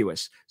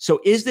ambiguous.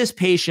 So is this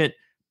patient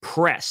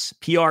PRES,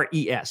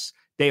 P-R-E-S?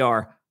 They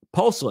are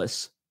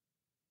pulseless,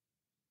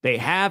 they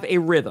have a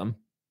rhythm,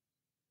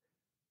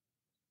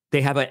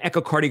 they have an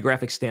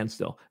echocardiographic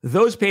standstill.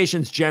 Those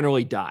patients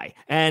generally die,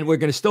 and we're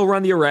going to still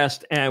run the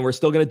arrest, and we're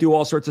still going to do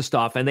all sorts of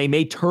stuff, and they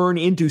may turn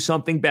into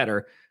something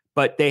better,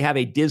 but they have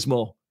a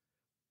dismal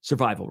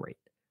survival rate.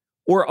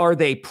 Or are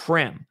they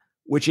PREM,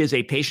 which is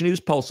a patient who's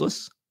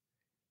pulseless,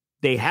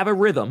 they have a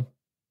rhythm,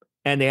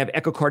 and they have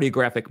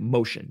echocardiographic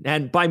motion.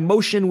 And by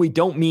motion, we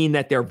don't mean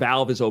that their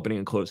valve is opening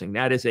and closing.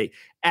 That is a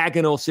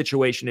agonal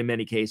situation in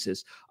many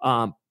cases.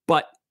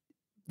 But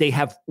they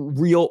have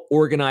real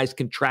organized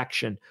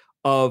contraction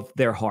of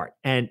their heart.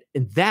 And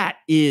that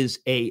is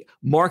a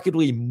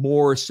markedly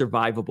more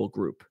survivable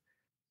group.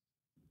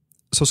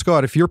 So,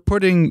 Scott, if you're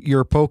putting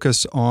your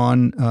POCUS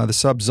on the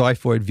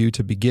subxiphoid view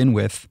to begin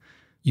with,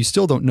 you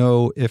still don't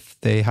know if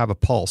they have a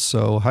pulse.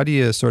 So how do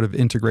you sort of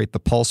integrate the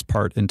pulse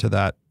part into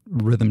that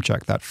rhythm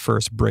check, that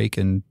first break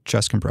in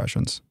chest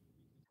compressions?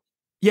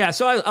 Yeah,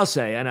 so I'll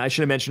say, and I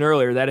should have mentioned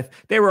earlier, that if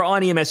they were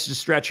on EMS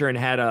stretcher and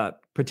had a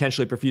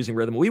potentially perfusing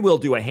rhythm, we will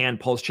do a hand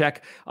pulse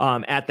check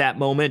at that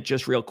moment,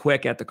 just real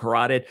quick at the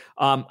carotid.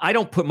 I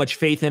don't put much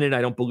faith in it. I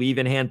don't believe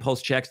in hand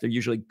pulse checks. They're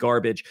usually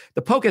garbage.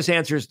 The POCUS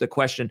answers the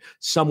question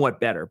somewhat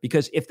better,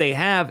 because if they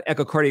have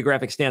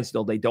echocardiographic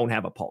standstill, they don't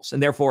have a pulse.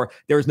 And therefore,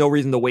 there is no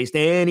reason to waste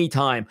any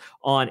time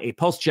on a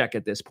pulse check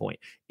at this point.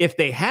 If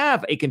they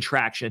have a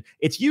contraction,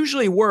 it's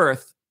usually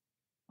worth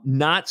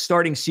not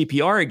starting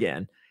CPR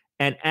again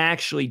and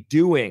actually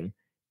doing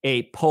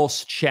a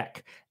pulse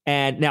check.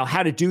 And now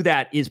how to do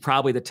that is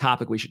probably the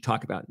topic we should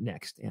talk about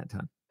next,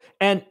 Anton.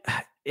 And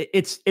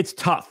it's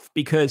tough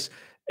because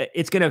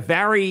it's going to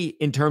vary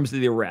in terms of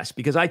the arrest,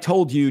 because I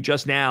told you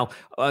just now,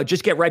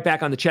 just get right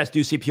back on the chest,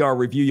 do CPR,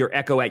 review your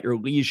echo at your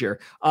leisure,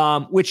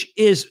 which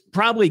is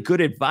probably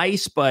good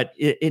advice. But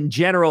in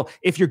general,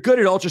 if you're good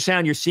at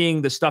ultrasound, you're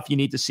seeing the stuff you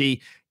need to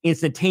see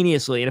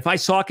instantaneously. And if I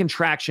saw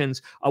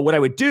contractions, what I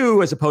would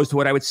do, as opposed to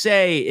what I would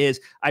say, is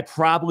I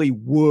probably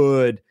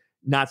would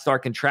not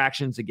start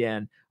contractions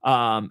again,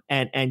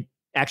 and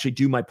actually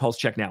do my pulse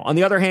check now. On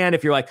the other hand,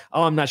 if you're like,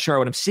 oh, I'm not sure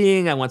what I'm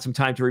seeing, I want some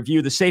time to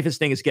review, the safest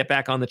thing is get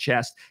back on the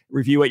chest,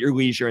 review at your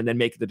leisure, and then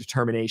make the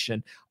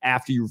determination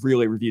after you've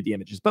really reviewed the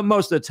images. But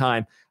most of the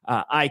time,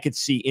 I could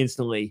see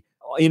instantly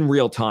in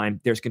real time,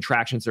 there's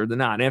contractions or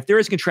not. And if there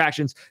is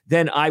contractions,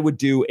 then I would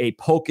do a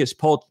POCUS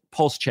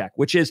pulse check,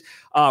 which is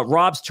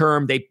Rob's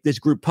term. This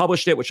group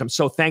published it, which I'm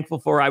so thankful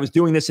for. I was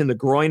doing this in the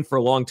groin for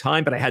a long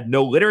time, but I had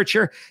no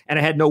literature and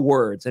I had no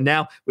words. And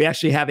now we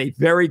actually have a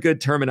very good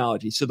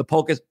terminology. So the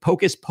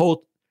POCUS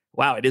pulse,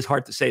 wow, it is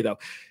hard to say though.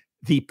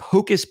 The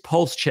POCUS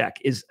pulse check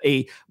is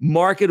a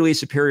markedly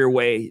superior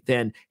way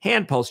than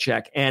hand pulse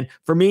check. And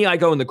for me, I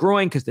go in the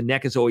groin because the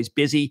neck is always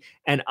busy,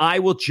 and I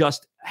will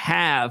just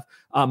have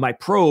my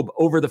probe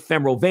over the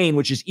femoral vein,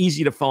 which is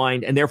easy to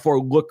find, and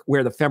therefore look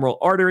where the femoral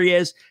artery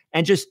is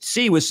and just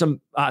see with some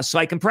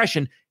slight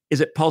compression,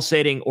 is it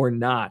pulsating or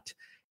not?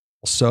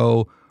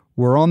 So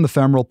we're on the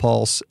femoral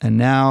pulse, and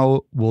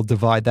now we'll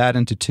divide that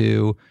into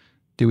 2.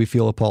 Do we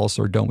feel a pulse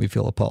or don't we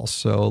feel a pulse?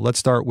 So let's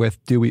start with,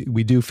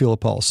 we do feel a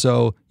pulse.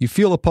 So you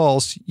feel a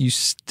pulse, you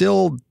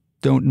still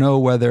don't know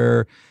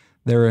whether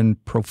they're in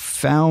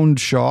profound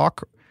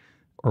shock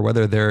or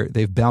whether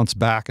they've bounced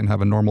back and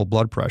have a normal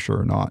blood pressure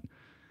or not.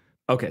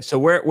 Okay, so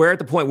we're at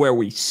the point where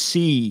we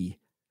see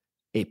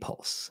a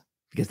pulse,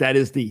 because that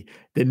is the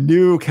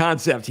new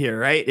concept here,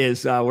 right?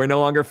 Is we're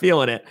no longer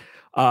feeling it.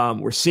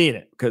 We're seeing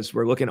it because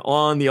we're looking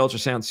on the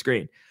ultrasound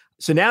screen.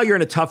 So now you're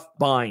in a tough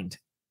bind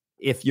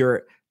if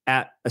you're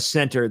at a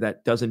center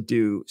that doesn't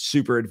do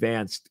super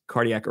advanced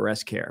cardiac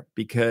arrest care,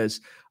 because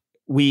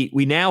we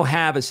now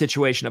have a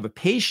situation of a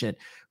patient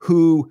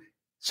whose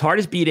heart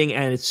is beating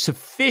and it's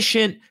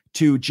sufficient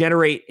to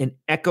generate an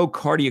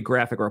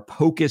echocardiographic or a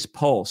POCUS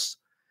pulse,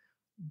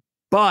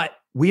 but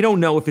we don't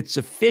know if it's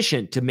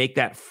sufficient to make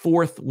that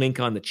fourth link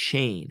on the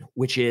chain,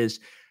 which is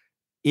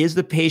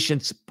the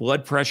patient's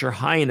blood pressure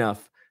high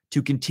enough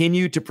to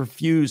continue to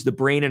perfuse the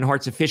brain and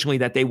heart sufficiently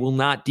that they will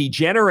not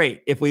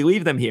degenerate if we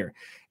leave them here.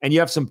 And you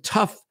have some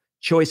tough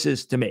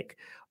choices to make.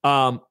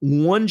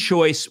 One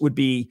choice would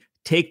be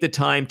take the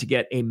time to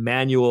get a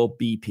manual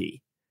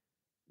BP.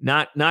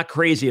 Not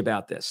crazy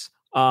about this.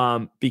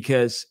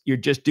 because you're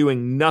just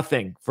doing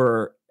nothing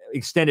for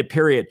extended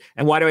period.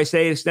 And why do I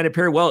say extended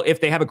period? Well, if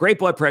they have a great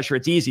blood pressure,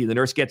 it's easy. The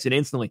nurse gets it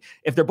instantly.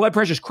 If their blood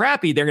pressure is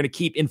crappy, they're going to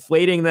keep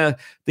inflating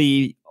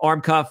the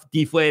arm cuff,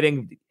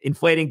 inflating.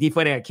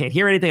 I can't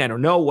hear anything. I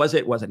don't know. Was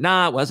it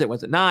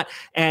not?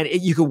 And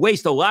you could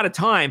waste a lot of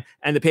time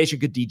and the patient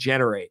could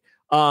degenerate.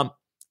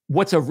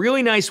 What's a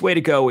really nice way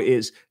to go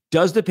is,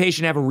 does the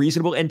patient have a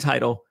reasonable end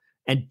tidal?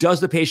 And does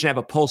the patient have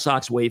a pulse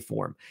ox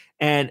waveform?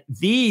 And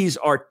these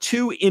are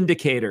two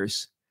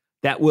indicators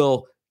that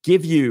will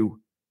give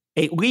you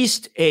at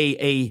least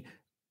a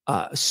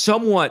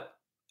somewhat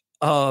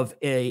of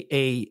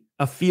a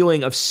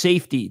feeling of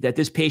safety that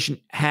this patient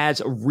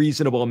has a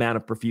reasonable amount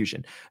of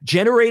perfusion.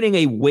 Generating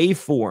a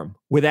waveform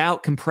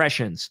without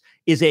compressions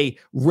is a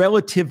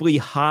relatively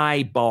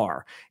high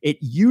bar. It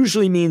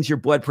usually means your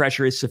blood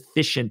pressure is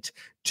sufficient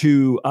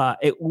to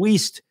at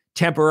least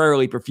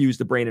temporarily perfuse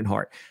the brain and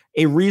heart.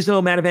 A reasonable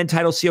amount of end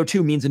tidal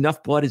CO2 means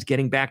enough blood is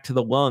getting back to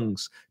the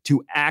lungs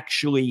to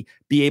actually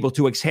be able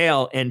to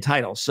exhale end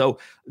tidal. So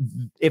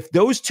if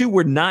those two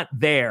were not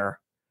there,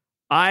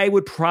 I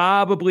would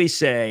probably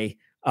say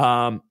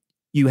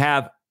you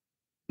have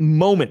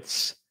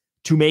moments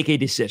to make a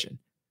decision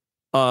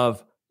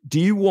of, do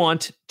you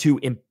want to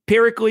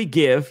empirically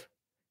give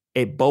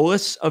a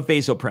bolus of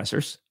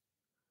vasopressors,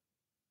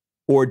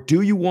 or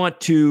do you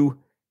want to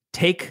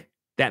take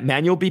that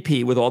manual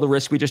BP with all the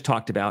risks we just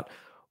talked about,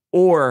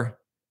 or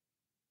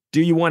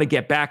do you want to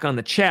get back on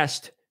the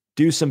chest,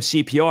 do some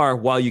CPR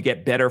while you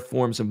get better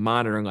forms of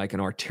monitoring like an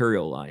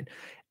arterial line?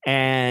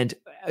 And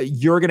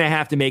you're going to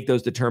have to make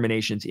those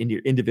determinations in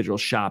your individual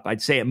shop.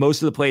 I'd say at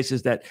most of the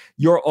places that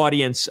your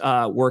audience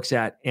works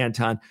at,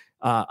 Anton,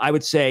 I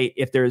would say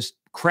if there's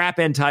crap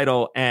end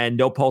tidal and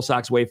no pulse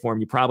ox waveform,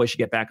 you probably should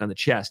get back on the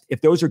chest.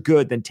 If those are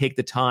good, then take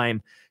the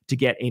time to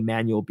get a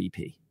manual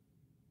BP.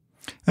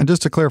 And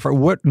just to clarify,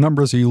 what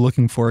numbers are you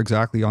looking for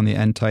exactly on the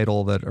end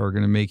tidal that are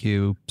going to make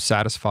you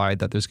satisfied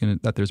that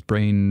there's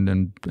brain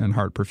and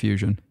heart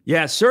perfusion?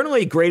 Yeah,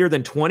 certainly greater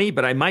than 20,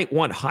 but I might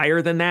want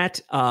higher than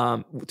that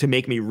to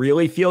make me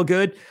really feel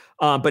good.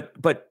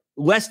 But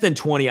less than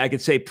 20, I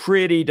could say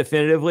pretty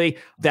definitively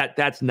that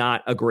that's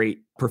not a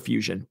great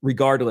perfusion,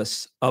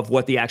 regardless of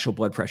what the actual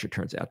blood pressure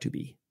turns out to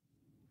be.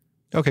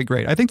 Okay,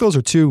 great. I think those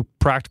are two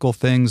practical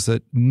things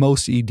that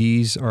most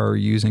EDs are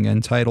using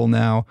end tidal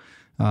now.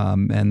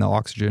 And the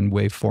oxygen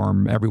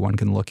waveform everyone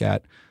can look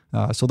at.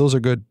 So those are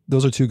good.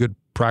 Those are two good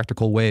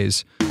practical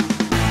ways.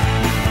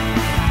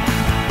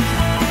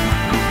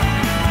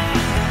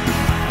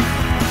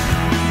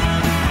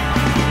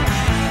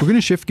 We're going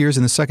to shift gears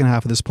in the second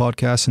half of this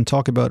podcast and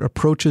talk about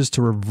approaches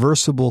to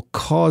reversible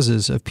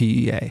causes of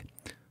PEA.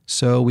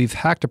 So we've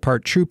hacked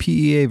apart true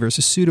PEA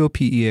versus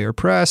pseudo-PEA or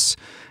PRES,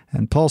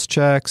 and pulse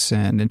checks,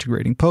 and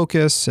integrating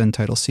POCUS, and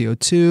tidal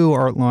CO2,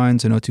 art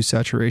lines, and O2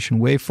 saturation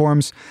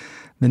waveforms.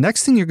 The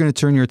next thing you're going to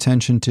turn your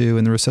attention to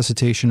in the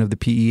resuscitation of the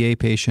PEA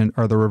patient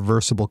are the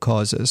reversible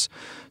causes.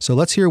 So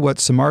let's hear what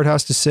Simard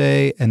has to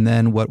say and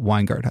then what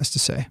Weingart has to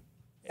say.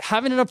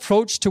 Having an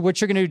approach to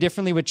what you're going to do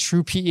differently with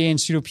true PEA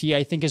and pseudo PEA,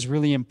 I think, is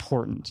really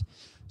important.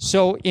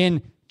 So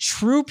in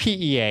true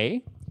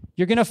PEA,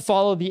 you're going to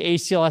follow the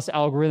ACLS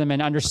algorithm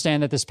and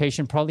understand that this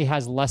patient probably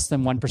has less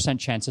than 1%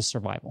 chance of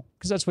survival,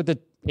 because that's what the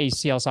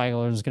ACLS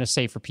algorithm is going to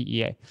say for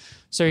PEA.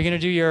 So you're going to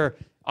do your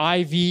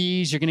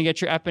IVs, you're going to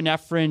get your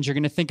epinephrines, you're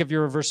going to think of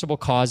your reversible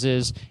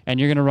causes, and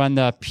you're going to run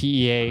the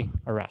PEA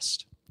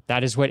arrest.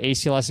 That is what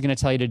ACLS is going to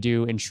tell you to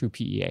do in true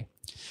PEA.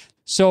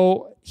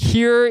 So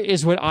here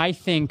is what I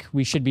think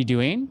we should be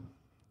doing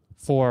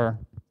for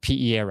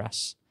PEA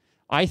arrest.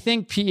 I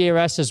think PEA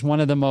arrest is one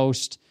of the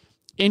most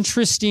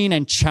interesting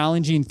and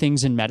challenging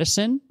things in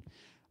medicine.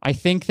 I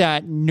think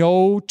that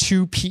no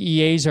two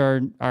PEAs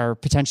are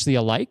potentially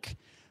alike.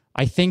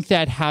 I think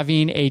that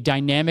having a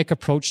dynamic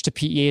approach to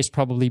PEA is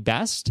probably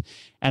best.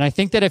 And I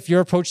think that if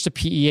your approach to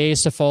PEA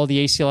is to follow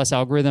the ACLS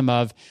algorithm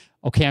of,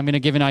 okay, I'm going to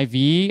give an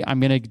IV, I'm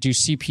going to do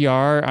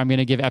CPR, I'm going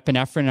to give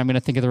epinephrine, and I'm going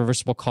to think of the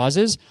reversible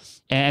causes,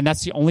 and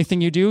that's the only thing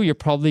you do, you're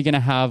probably going to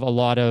have a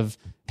lot of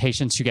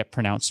patients who get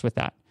pronounced with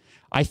that.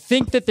 I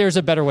think that there's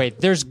a better way.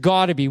 There's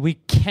got to be. We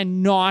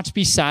cannot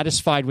be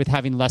satisfied with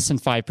having less than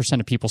 5%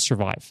 of people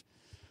survive.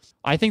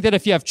 I think that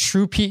if you have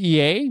true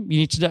PEA, you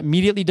need to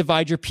immediately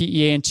divide your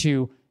PEA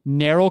into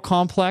narrow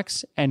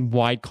complex and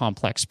wide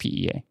complex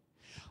PEA.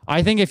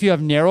 I think if you have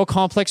narrow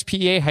complex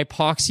PEA,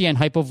 hypoxia and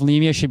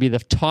hypovolemia should be the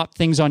top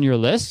things on your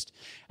list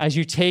as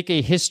you take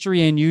a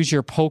history and use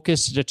your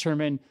POCUS to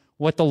determine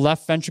what the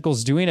left ventricle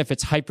is doing, if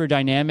it's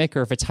hyperdynamic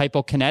or if it's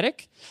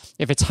hypokinetic.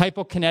 If it's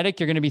hypokinetic,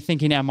 you're going to be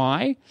thinking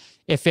MI.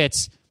 If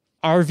it's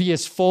RV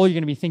is full, you're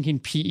going to be thinking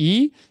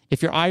PE.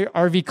 If your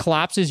RV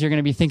collapses, you're going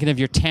to be thinking of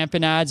your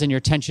tamponades and your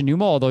tension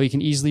pneumo, although you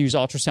can easily use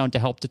ultrasound to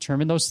help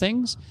determine those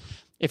things.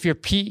 If your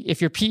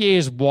PEA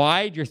is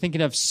wide, you're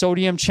thinking of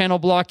sodium channel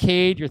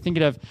blockade, you're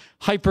thinking of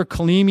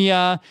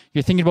hyperkalemia,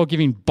 you're thinking about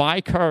giving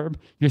bicarb,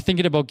 you're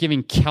thinking about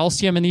giving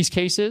calcium in these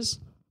cases.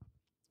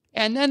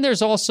 And then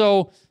there's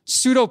also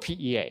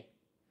pseudo-PEA,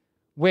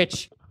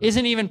 which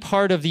isn't even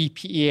part of the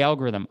PEA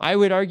algorithm. I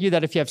would argue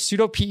that if you have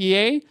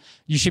pseudo-PEA,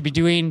 you should be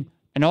doing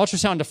an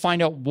ultrasound to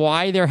find out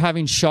why they're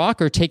having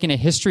shock, or taking a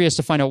history as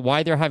to find out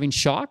why they're having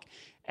shock,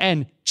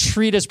 and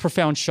treat as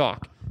profound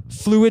shock.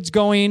 Fluids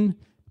going,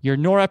 your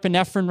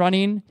norepinephrine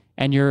running,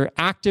 and you're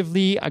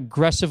actively,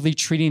 aggressively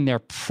treating their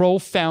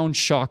profound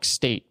shock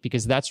state,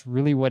 because that's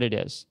really what it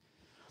is.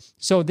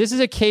 So this is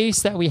a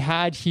case that we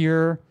had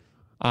here.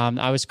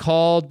 I was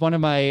called, one of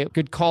my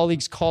good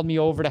colleagues called me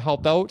over to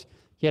help out.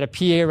 He had a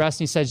PA arrest,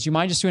 and he says, do you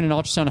mind just doing an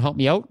ultrasound to help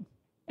me out?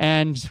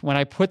 And when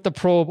I put the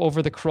probe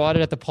over the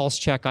carotid at the pulse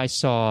check, I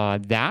saw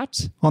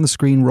that. On the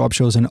screen, Rob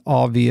shows an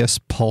obvious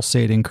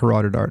pulsating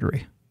carotid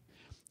artery.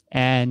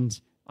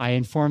 And I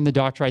informed the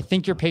doctor, I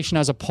think your patient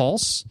has a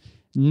pulse.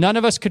 None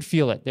of us could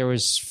feel it. There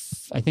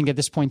was, I think at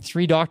this point,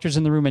 3 doctors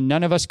in the room, and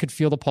none of us could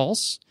feel the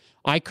pulse.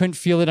 I couldn't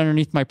feel it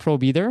underneath my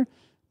probe either,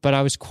 but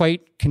I was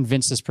quite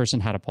convinced this person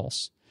had a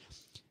pulse.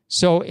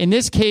 So in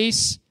this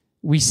case,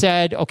 we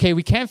said, okay,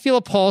 we can't feel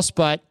a pulse,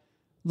 but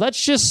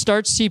let's just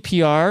start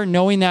CPR,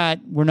 knowing that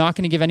we're not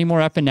going to give any more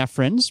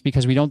epinephrines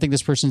because we don't think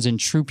this person's in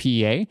true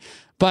PEA.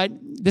 But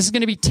this is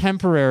going to be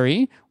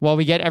temporary while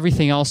we get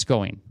everything else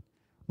going.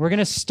 We're going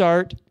to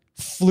start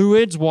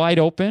fluids wide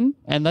open,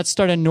 and let's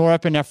start a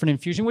norepinephrine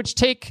infusion, which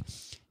take,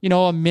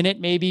 a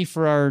minute maybe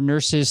for our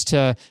nurses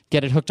to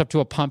get it hooked up to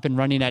a pump and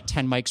running at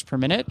 10 mics per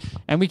minute.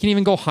 And we can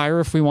even go higher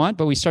if we want,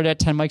 but we started at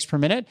 10 mics per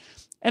minute.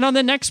 And on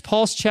the next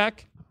pulse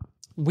check,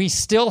 we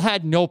still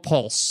had no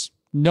pulse.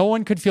 No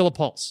one could feel a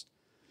pulse.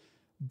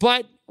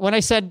 But when I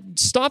said,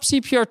 stop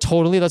CPR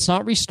totally, let's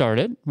not restart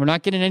it. We're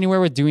not getting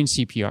anywhere with doing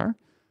CPR.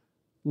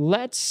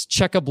 Let's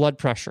check a blood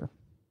pressure.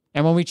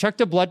 And when we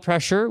checked a blood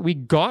pressure, we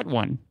got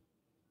one.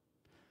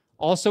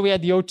 Also, we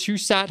had the O2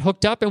 sat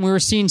hooked up, and we were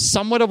seeing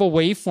somewhat of a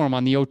waveform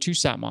on the O2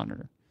 sat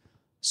monitor.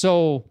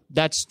 So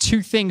that's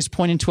 2 things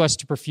pointing to us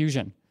to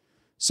perfusion.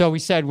 So we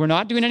said, we're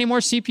not doing any more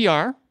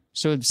CPR.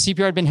 So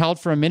CPR had been held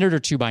for a minute or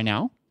 2 by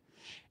now.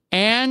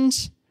 And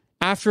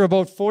after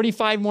about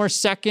 45 more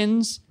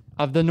seconds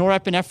of the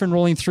norepinephrine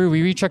rolling through,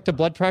 we rechecked the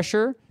blood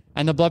pressure,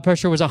 and the blood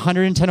pressure was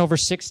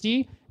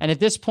 110/60. And at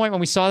this point,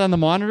 when we saw it on the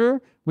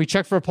monitor, we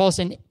checked for a pulse,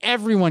 and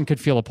everyone could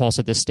feel a pulse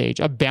at this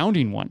stage, a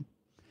bounding one.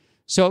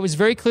 So it was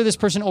very clear this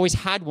person always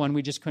had one,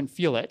 we just couldn't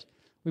feel it.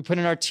 We put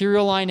an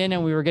arterial line in,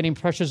 and we were getting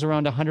pressures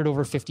around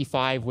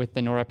 100/55 with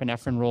the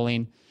norepinephrine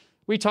rolling.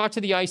 We talked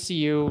to the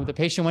ICU. The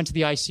patient went to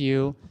the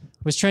ICU,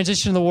 was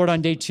transitioned to the ward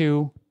on day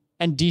 2,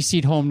 and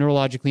DC'd home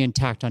neurologically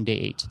intact on day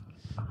 8.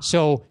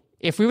 So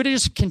if we would have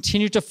just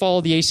continued to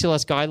follow the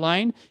ACLS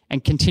guideline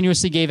and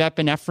continuously gave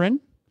epinephrine,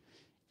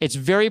 it's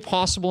very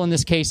possible in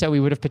this case that we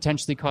would have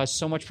potentially caused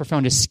so much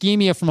profound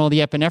ischemia from all the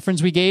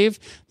epinephrines we gave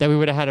that we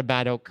would have had a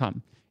bad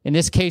outcome. In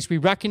this case, we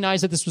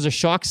recognized that this was a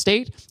shock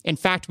state. In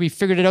fact, we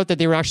figured it out that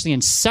they were actually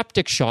in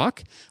septic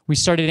shock. We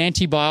started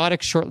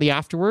antibiotics shortly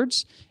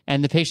afterwards,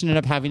 and the patient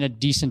ended up having a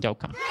decent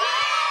outcome.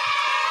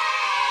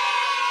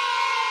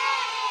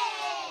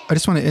 I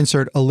just want to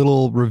insert a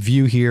little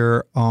review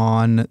here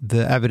on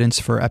the evidence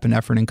for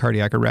epinephrine in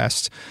cardiac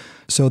arrest.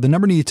 So the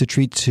number needed to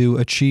treat to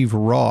achieve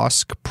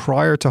ROSC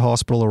prior to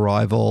hospital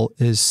arrival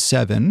is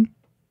 7.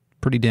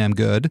 Pretty damn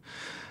good.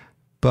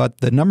 But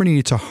the number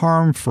needed to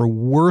harm for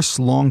worse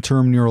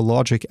long-term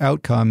neurologic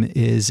outcome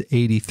is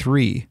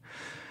 83.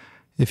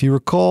 If you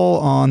recall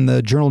on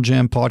the Journal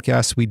Jam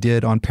podcast we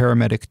did on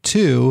Paramedic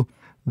 2,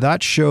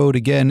 that showed,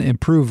 again,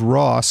 improved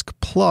ROSC,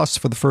 plus,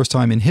 for the first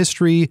time in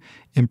history,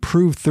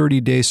 improved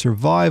 30-day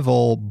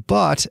survival,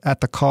 but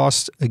at the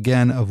cost,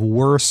 again, of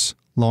worse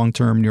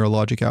long-term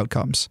neurologic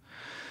outcomes.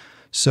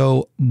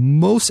 So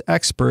most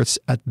experts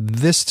at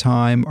this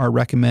time are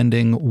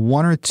recommending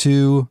 1 or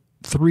 2,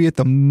 3 at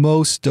the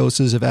most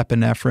doses of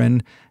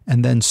epinephrine,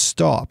 and then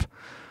stop.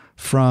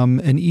 From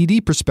an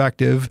ED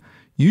perspective,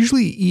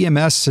 usually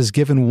EMS has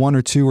given 1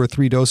 or 2 or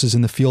 3 doses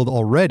in the field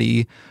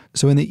already.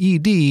 So in the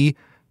ED,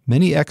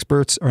 many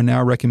experts are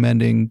now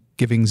recommending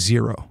giving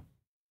 0.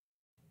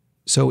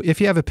 So if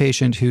you have a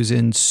patient who's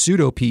in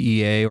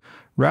pseudo-PEA,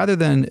 rather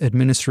than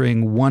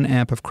administering 1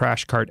 amp of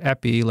crash cart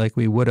epi like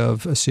we would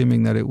have,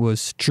 assuming that it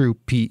was true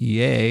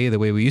PEA, the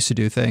way we used to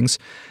do things,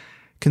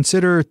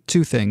 consider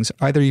 2 things.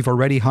 Either you've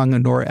already hung a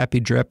nor-epi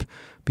drip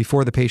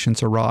before the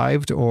patient's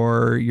arrived,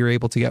 or you're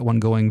able to get one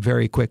going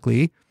very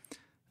quickly,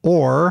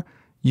 or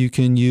you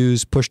can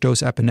use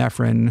push-dose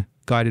epinephrine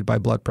guided by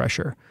blood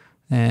pressure.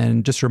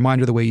 And just a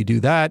reminder, the way you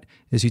do that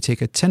is you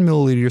take a 10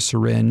 milliliter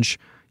syringe,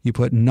 you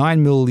put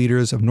 9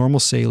 milliliters of normal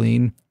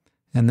saline,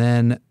 and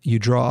then you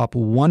draw up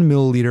 1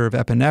 milliliter of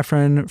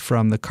epinephrine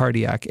from the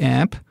cardiac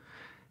amp.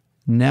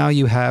 Now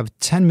you have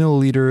 10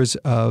 milliliters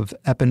of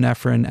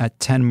epinephrine at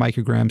 10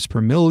 micrograms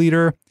per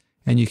milliliter,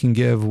 and you can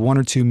give 1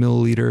 or 2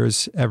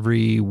 milliliters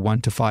every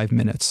 1 to 5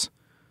 minutes.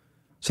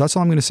 So that's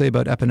all I'm going to say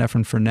about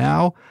epinephrine for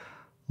now.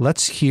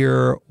 Let's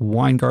hear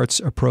Weingart's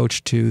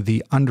approach to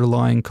the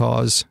underlying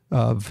cause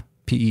of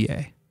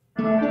PEA.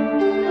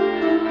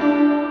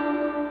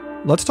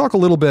 Let's talk a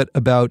little bit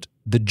about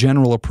the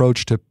general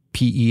approach to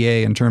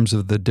PEA in terms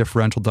of the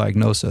differential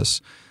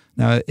diagnosis.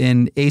 Now,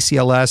 in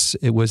ACLS,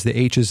 it was the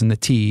H's and the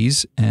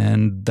T's,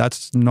 and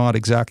that's not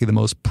exactly the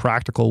most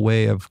practical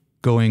way of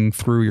going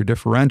through your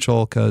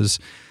differential because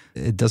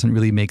it doesn't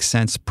really make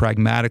sense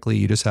pragmatically.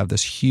 You just have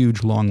this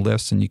huge long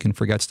list and you can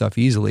forget stuff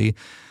easily.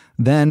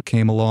 Then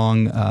came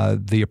along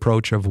the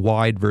approach of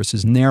wide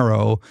versus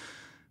narrow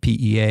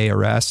PEA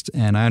arrest,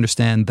 and I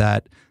understand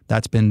that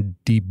that's been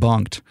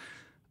debunked.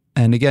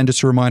 And again, just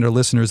to remind our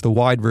listeners, the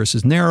wide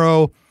versus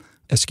narrow,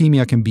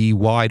 ischemia can be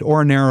wide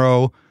or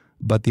narrow,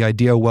 but the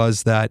idea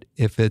was that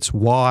if it's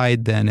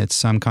wide, then it's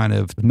some kind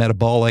of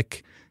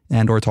metabolic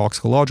and or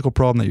toxicological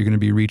problem that you're going to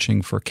be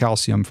reaching for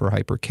calcium for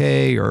hyper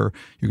K, or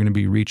you're going to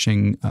be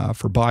reaching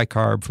for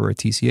bicarb for a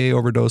TCA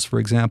overdose, for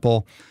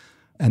example.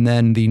 And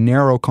then the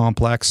narrow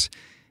complex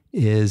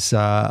is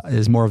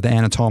more of the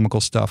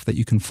anatomical stuff that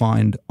you can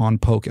find on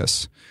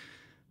POCUS.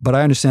 But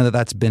I understand that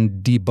that's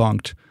been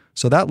debunked.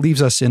 So that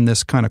leaves us in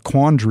this kind of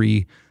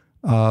quandary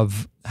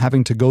of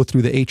having to go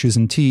through the H's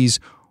and T's.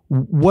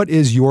 What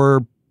is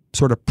your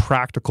sort of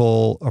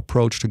practical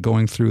approach to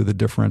going through the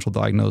differential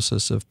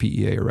diagnosis of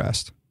PEA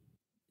arrest?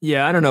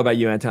 Yeah, I don't know about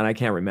you, Anton. I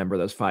can't remember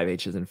those 5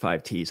 H's and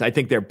 5 T's. I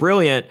think they're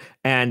brilliant,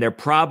 and they're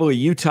probably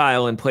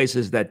utile in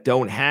places that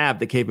don't have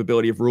the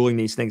capability of ruling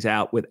these things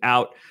out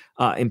without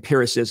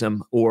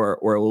empiricism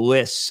or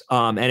lists.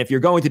 And if you're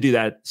going to do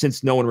that,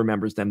 since no one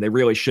remembers them, they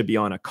really should be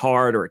on a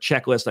card or a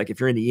checklist. Like if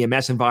you're in the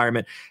EMS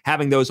environment,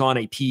 having those on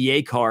a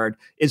PEA card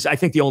is, I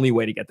think, the only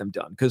way to get them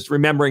done, because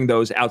remembering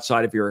those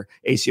outside of your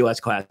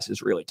ACLS class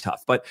is really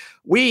tough. But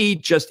we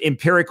just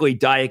empirically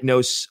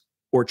diagnose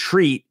or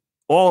treat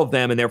all of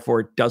them, and therefore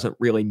it doesn't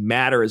really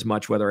matter as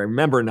much whether I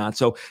remember or not.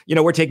 So,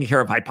 we're taking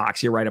care of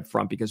hypoxia right up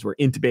front because we're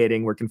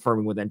intubating, we're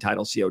confirming with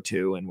end-tidal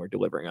CO2, and we're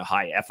delivering a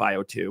high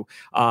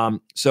FiO2.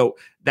 So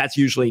that's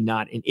usually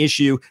not an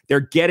issue. They're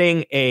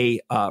getting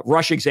a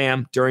rush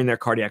exam during their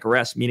cardiac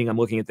arrest, meaning I'm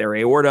looking at their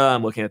aorta,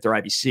 I'm looking at their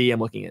IVC, I'm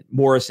looking at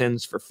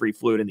Morrison's for free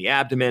fluid in the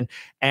abdomen,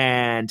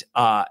 and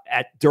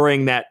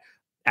during that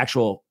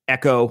actual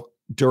echo,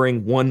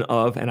 during one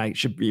of, and I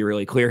should be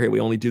really clear here, we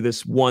only do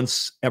this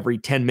once every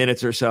 10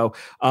 minutes or so,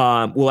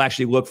 we'll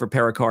actually look for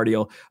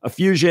pericardial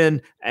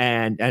effusion,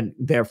 and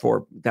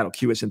therefore that'll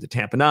cue us into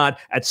tamponade.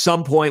 At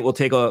some point, we'll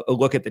take a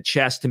look at the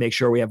chest to make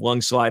sure we have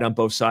lung slide on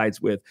both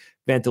sides with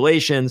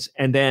ventilations.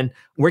 And then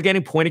we're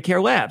getting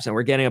point-of-care labs, and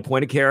we're getting a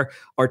point-of-care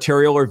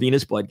arterial or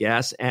venous blood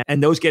gas,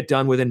 and those get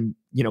done within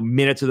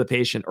minutes of the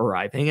patient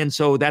arriving. And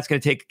so that's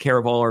going to take care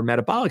of all our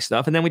metabolic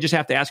stuff. And then we just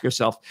have to ask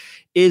ourselves,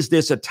 is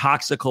this a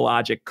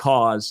toxicologic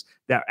cause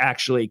that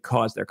actually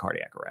caused their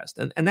cardiac arrest?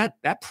 And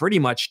that pretty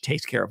much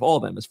takes care of all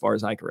of them as far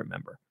as I can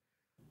remember.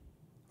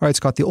 All right,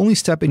 Scott, the only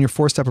step in your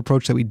 4-step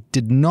approach that we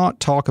did not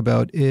talk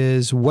about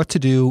is what to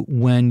do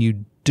when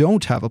you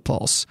don't have a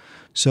pulse.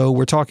 So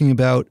we're talking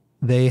about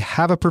they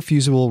have a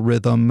perfusible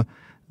rhythm,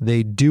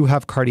 they do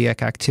have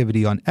cardiac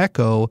activity on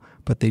echo,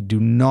 but they do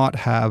not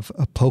have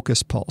a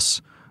POCUS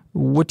pulse.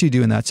 What do you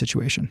do in that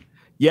situation?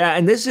 Yeah,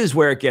 and this is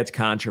where it gets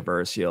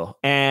controversial.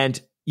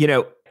 And,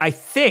 I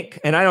think,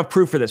 and I don't have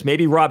proof for this,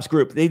 maybe Rob's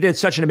group, they did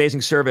such an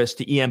amazing service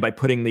to EM by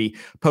putting the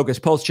POCUS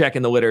pulse check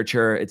in the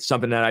literature. It's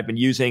something that I've been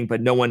using, but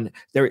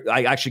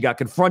I actually got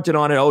confronted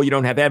on it. Oh, you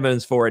don't have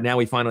evidence for it. Now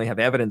we finally have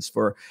evidence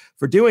for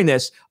doing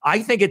this.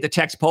 I think it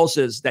detects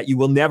pulses that you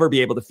will never be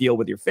able to feel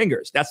with your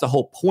fingers. That's the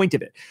whole point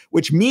of it,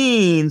 which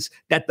means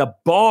that the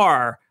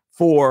bar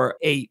for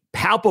a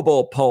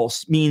palpable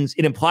pulse means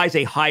it implies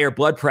a higher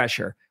blood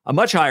pressure, a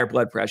much higher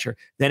blood pressure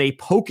than a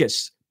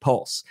POCUS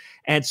pulse.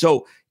 And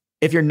so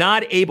if you're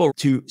not able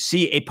to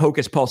see a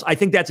POCUS pulse, I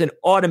think that's an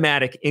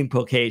automatic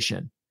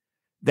implication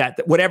that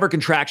whatever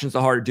contractions the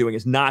heart are doing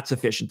is not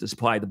sufficient to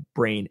supply the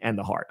brain and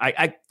the heart.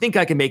 I think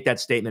I can make that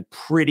statement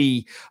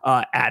pretty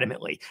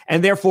adamantly.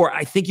 And therefore,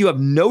 I think you have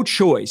no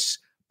choice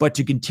but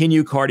to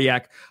continue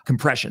cardiac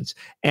compressions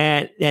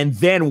and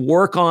then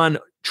work on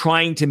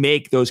trying to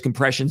make those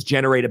compressions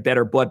generate a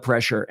better blood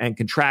pressure and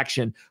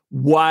contraction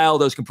while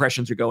those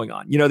compressions are going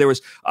on. There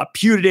was a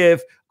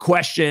putative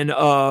question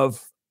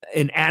of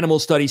an animal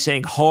study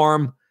saying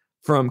harm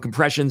from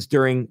compressions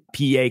during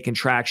PEA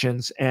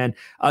contractions. And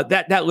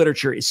that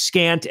literature is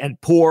scant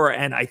and poor,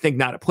 and I think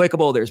not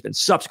applicable. There's been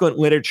subsequent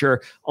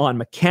literature on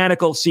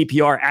mechanical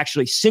CPR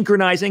actually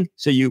synchronizing.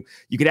 So you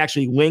could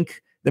actually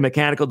link the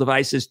mechanical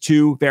devices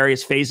to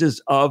various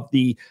phases of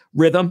the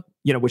rhythm,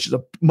 which is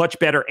a much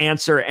better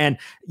answer. And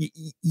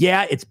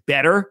yeah, it's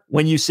better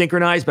when you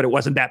synchronize, but it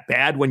wasn't that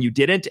bad when you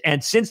didn't.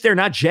 And since they're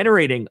not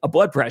generating a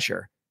blood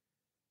pressure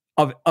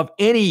of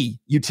any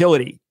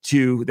utility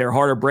to their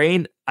heart or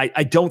brain,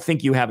 I don't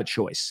think you have a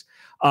choice.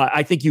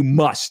 I think you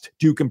must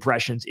do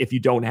compressions if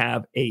you don't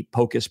have a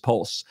POCUS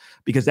pulse,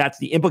 because that's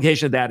the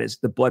implication of that is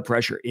the blood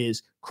pressure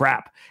is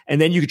crap. And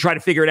then you can try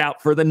to figure it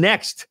out for the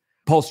next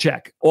pulse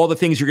check, all the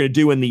things you're going to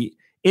do in the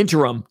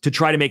interim to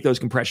try to make those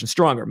compressions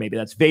stronger. Maybe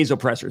that's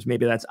vasopressors,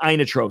 maybe that's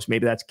inotropes,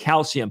 maybe that's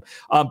calcium.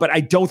 But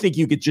I don't think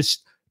you could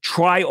just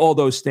try all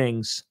those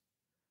things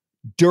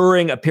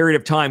during a period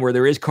of time where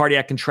there is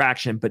cardiac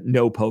contraction, but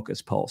no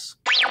POCUS pulse.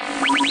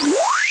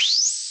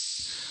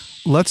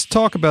 Let's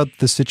talk about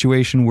the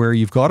situation where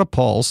you've got a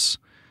pulse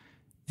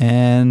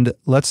And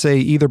let's say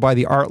either by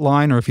the art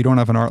line, or if you don't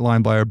have an art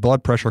line, by a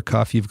blood pressure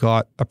cuff, you've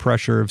got a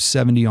pressure of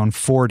 70 on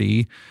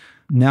 40.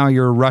 Now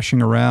you're rushing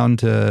around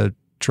to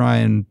try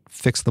and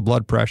fix the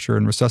blood pressure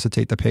and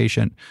resuscitate the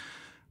patient.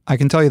 I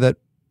can tell you that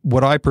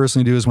what I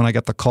personally do is when I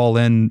get the call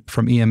in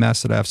from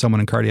EMS that I have someone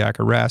in cardiac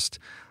arrest,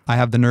 I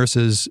have the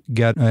nurses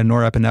get a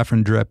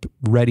norepinephrine drip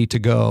ready to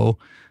go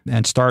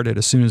and start it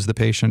as soon as the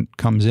patient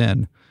comes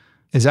in.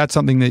 Is that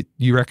something that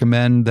you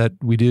recommend that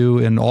we do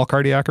in all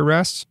cardiac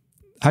arrests?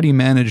 How do you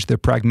manage the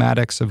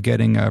pragmatics of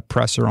getting a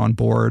pressor on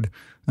board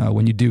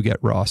when you do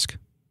get ROSC?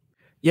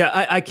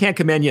 Yeah, I can't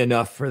commend you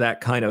enough for that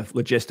kind of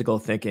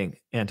logistical thinking,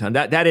 Anton.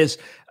 That is,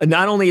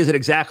 not only is it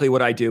exactly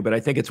what I do, but I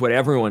think it's what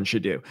everyone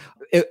should do,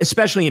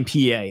 especially in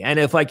PA. And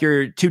if like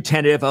you're too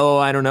tentative,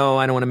 I don't know,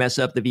 I don't want to mess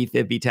up the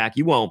VFib, VTAC,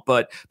 you won't.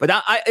 But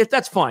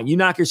that's fine. You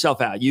knock yourself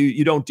out.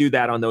 You don't do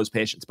that on those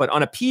patients. But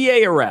on a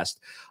PA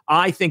arrest,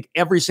 I think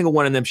every single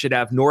one of them should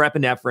have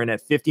norepinephrine at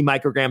 50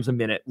 micrograms a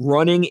minute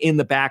running in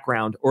the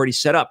background already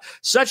set up,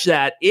 such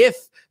that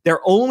if their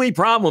only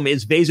problem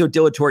is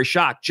vasodilatory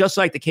shock, just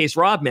like the case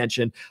Rob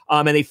mentioned,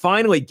 and they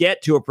finally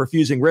get to a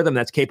perfusing rhythm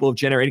that's capable of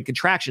generating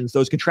contractions,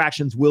 those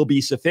contractions will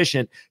be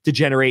sufficient to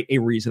generate a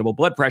reasonable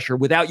blood pressure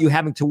without you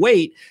having to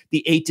wait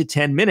the 8 to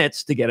 10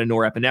 minutes to get a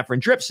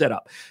norepinephrine drip set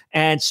up.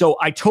 And so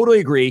I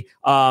totally agree.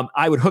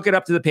 I would hook it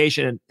up to the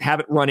patient and have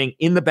it running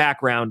in the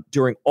background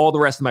during all the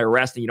rest of my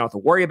arrest, and you don't have to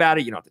worry about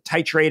it. You don't have to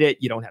titrate it.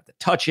 You don't have to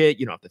touch it.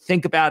 You don't have to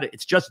think about it.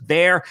 It's just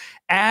there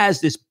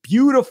as this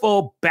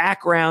beautiful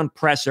background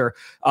pressor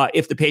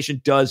if the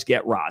patient does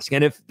get ROSC.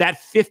 And if that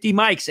 50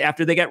 mics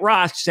after they get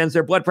ROSC sends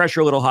their blood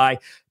pressure a little high,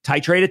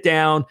 titrate it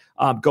down,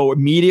 go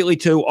immediately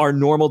to our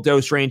normal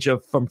dose range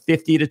of from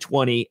 50 to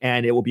 20,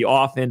 and it will be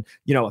off in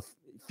a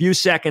few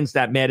seconds.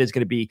 That med is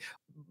going to be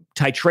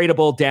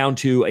titratable down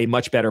to a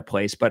much better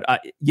place. But,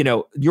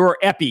 your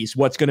epi's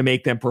what's going to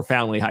make them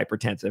profoundly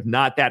hypertensive,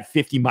 not that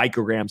 50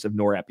 micrograms of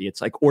norepi.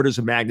 It's like orders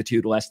of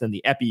magnitude less than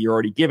the epi you're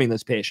already giving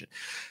this patient.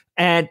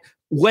 And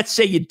let's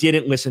say you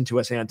didn't listen to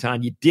us,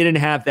 Anton. You didn't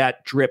have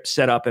that drip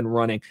set up and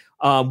running.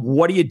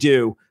 What do you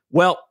do?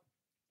 Well,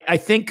 I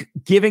think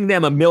giving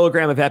them 1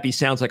 milligram of epi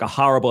sounds like a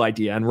horrible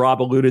idea. And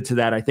Rob alluded to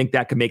that. I think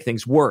that could make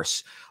things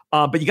worse.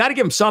 But you got to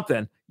give them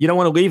something. You don't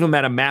want to leave them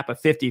at a MAP of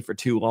 50 for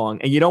too long.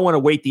 And you don't want to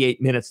wait the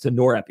 8 minutes to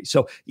norepi.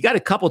 So you got a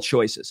couple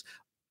choices.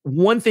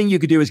 One thing you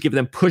could do is give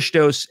them push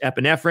dose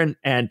epinephrine.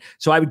 And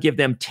so I would give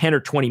them 10 or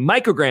 20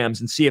 micrograms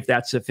and see if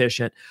that's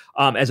sufficient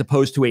as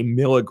opposed to 1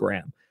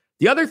 milligram.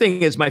 The other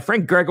thing is my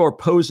friend Gregor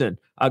Prozin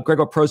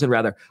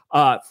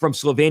from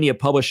Slovenia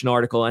published an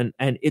article, and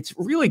it's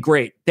really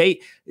great. They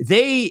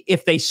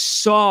if they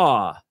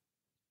saw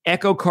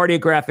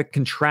echocardiographic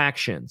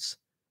contractions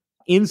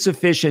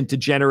insufficient to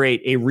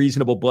generate a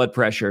reasonable blood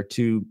pressure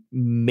to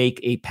make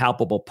a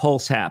palpable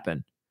pulse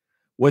happen,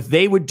 what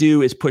they would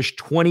do is push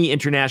 20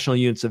 international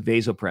units of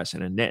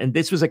vasopressin. And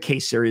this was a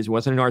case series, it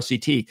wasn't an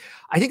RCT.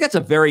 I think that's a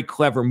very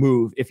clever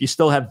move if you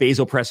still have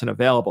vasopressin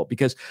available,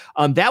 because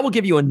that will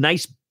give you a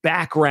nice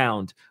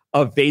background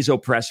of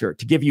vasopressor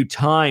to give you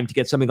time to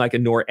get something like a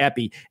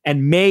norepi,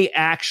 and may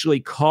actually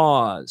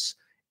cause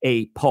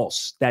a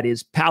pulse that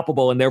is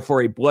palpable and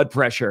therefore a blood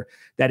pressure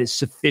that is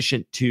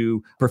sufficient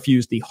to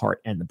perfuse the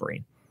heart and the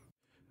brain.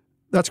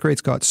 That's great,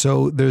 Scott.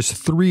 So there's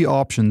 3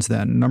 options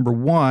then. Number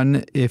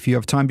 1, if you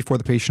have time before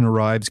the patient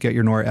arrives, get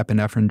your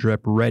norepinephrine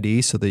drip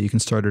ready so that you can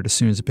start it as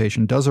soon as the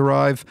patient does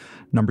arrive.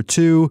 Number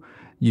 2,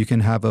 you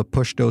can have a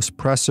push dose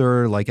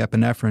pressor like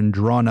epinephrine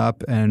drawn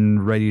up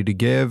and ready to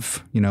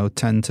give,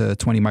 10 to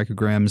 20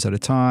 micrograms at a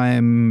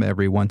time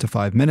every 1 to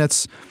 5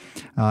 minutes.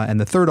 And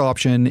the third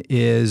option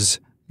is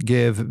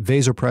give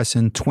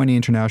vasopressin 20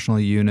 international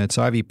units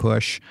IV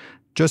push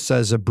just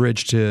as a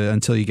bridge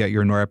until you get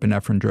your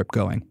norepinephrine drip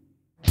going.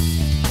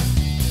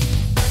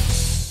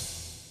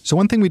 So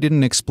one thing we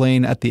didn't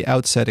explain at the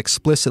outset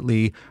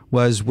explicitly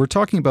was we're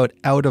talking about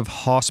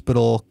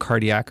out-of-hospital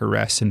cardiac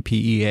arrest in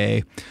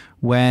PEA.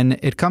 When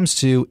it comes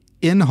to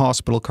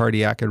in-hospital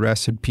cardiac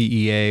arrest in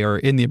PEA, or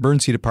in the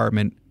emergency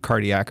department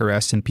cardiac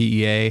arrest in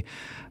PEA,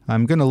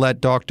 I'm going to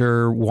let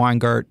Dr.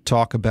 Weingart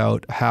talk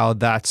about how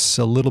that's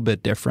a little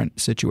bit different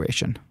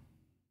situation.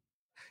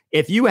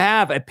 If you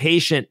have a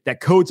patient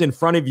that codes in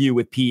front of you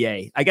with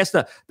PA, I guess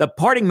the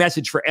parting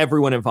message for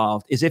everyone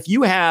involved is if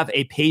you have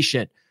a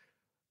patient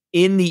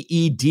in the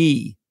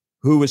ED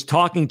who was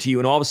talking to you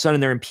and all of a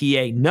sudden they're in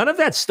PA, none of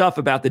that stuff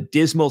about the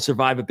dismal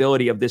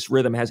survivability of this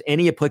rhythm has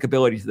any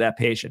applicability to that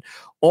patient.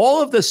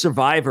 All of the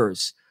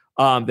survivors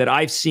that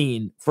I've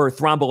seen for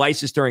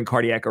thrombolysis during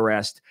cardiac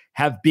arrest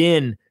have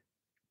been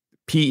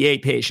PEA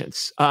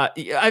patients.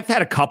 I've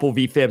had a couple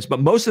VFibs, but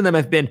most of them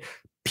have been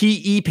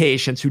PE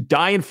patients who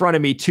die in front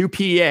of me to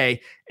PEA.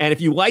 And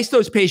if you lyse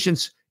those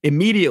patients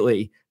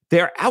immediately,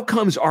 their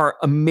outcomes are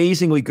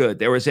amazingly good.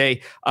 There was a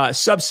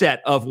subset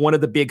of one of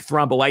the big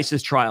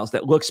thrombolysis trials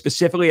that looked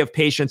specifically of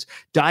patients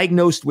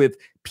diagnosed with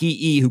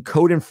PE who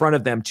code in front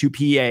of them to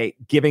PEA,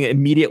 giving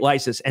immediate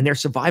lysis, and their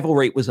survival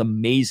rate was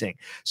amazing.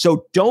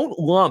 So don't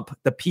lump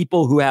the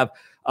people who have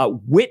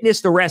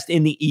witnessed arrest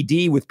in the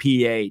ED with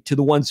PEA to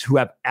the ones who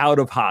have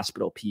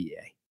out-of-hospital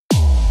PEA.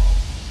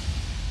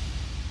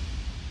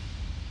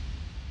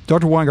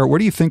 Dr. Weingart, what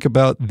do you think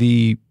about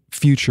the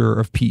future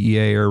of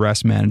PEA or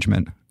arrest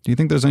management? Do you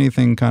think there's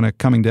anything kind of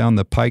coming down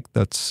the pike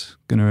that's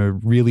going to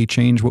really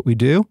change what we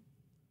do?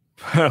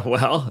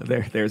 Well,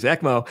 there's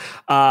ECMO.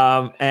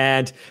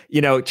 And,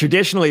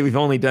 traditionally we've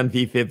only done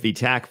VFib,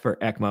 VTAC for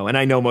ECMO. And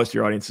I know most of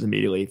your audience is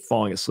immediately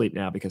falling asleep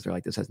now because they're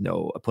like, this has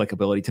no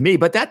applicability to me,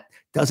 but that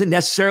doesn't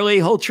necessarily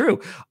hold true.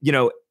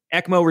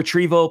 ECMO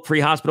retrieval,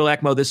 pre-hospital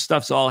ECMO, this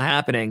stuff's all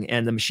happening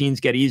and the machines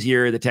get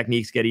easier. The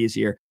techniques get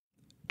easier.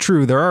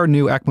 True, there are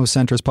new ECMO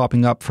centers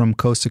popping up from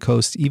coast to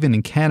coast, even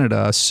in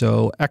Canada.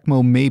 So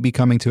ECMO may be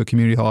coming to a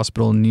community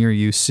hospital near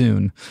you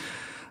soon.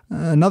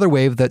 Another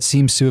wave that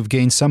seems to have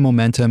gained some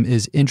momentum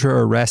is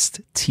intra-arrest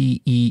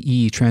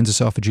TEE,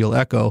 transesophageal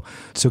echo.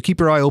 So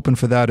keep your eye open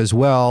for that as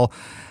well.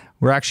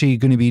 We're actually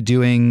going to be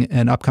doing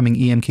an upcoming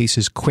EM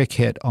Cases quick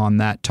hit on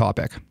that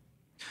topic.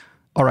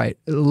 All right,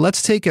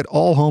 let's take it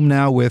all home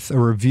now with a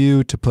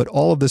review to put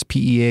all of this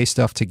PEA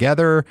stuff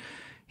together.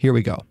 Here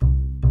we go.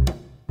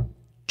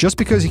 Just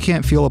because you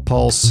can't feel a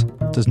pulse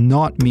does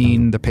not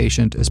mean the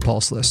patient is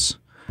pulseless.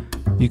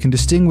 You can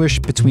distinguish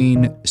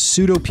between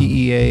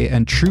PseudoPEA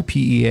and true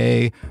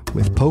PEA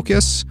with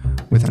POCUS,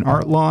 with an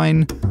art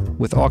line,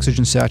 with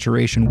oxygen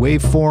saturation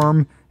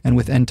waveform, and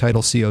with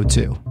end-tidal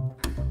CO2.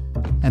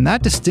 And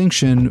that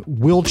distinction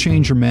will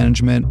change your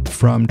management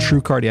from true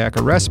cardiac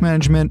arrest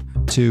management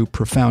to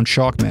profound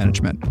shock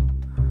management.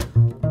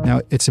 Now,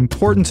 it's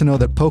important to know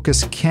that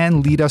POCUS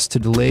can lead us to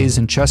delays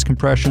in chest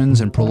compressions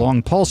and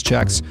prolonged pulse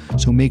checks,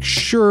 so make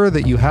sure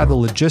that you have the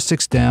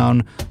logistics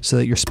down so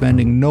that you're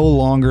spending no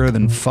longer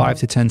than 5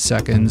 to 10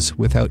 seconds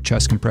without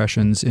chest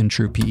compressions in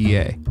true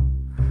PEA.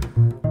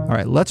 All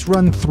right, let's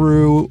run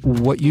through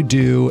what you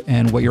do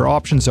and what your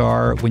options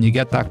are when you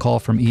get that call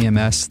from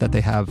EMS that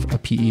they have a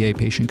PEA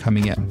patient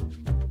coming in.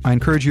 I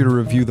encourage you to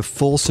review the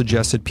full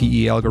suggested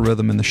PE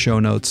algorithm in the show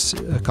notes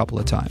a couple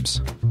of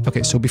times.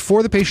 Okay, so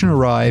before the patient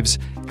arrives,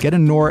 get a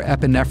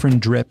norepinephrine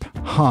drip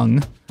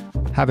hung.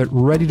 Have it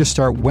ready to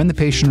start when the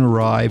patient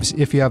arrives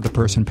if you have the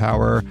person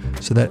power,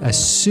 so that as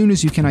soon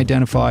as you can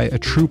identify a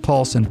true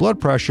pulse and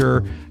blood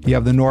pressure, you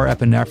have the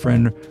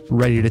norepinephrine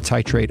ready to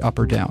titrate up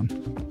or down.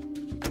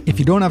 If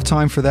you don't have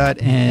time for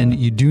that and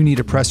you do need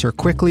a pressor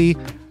quickly,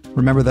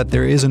 remember that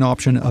there is an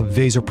option of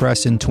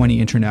vasopressor 20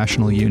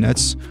 international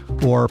units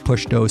or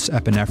push-dose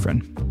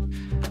epinephrine.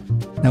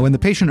 Now, when the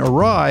patient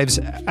arrives,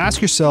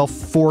 ask yourself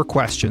 4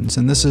 questions,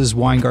 and this is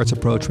Weingart's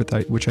approach,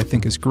 which I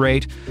think is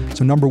great.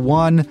 So number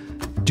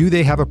 1, do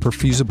they have a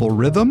perfusible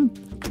rhythm?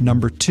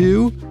 Number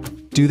 2,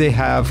 do they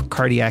have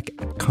cardiac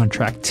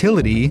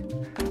contractility?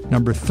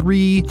 Number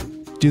 3,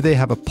 do they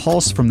have a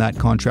pulse from that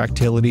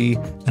contractility?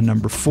 And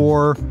number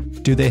 4,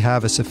 do they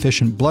have a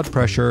sufficient blood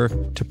pressure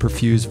to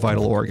perfuse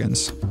vital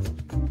organs?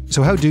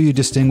 So how do you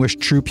distinguish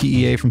true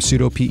PEA from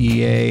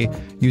pseudo-PEA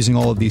using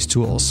all of these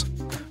tools?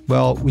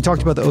 Well, we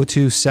talked about the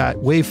O2 sat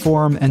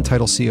waveform,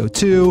 end-tidal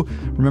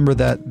CO2. Remember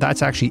that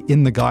that's actually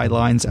in the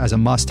guidelines as a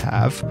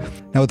must-have.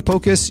 Now with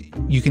POCUS,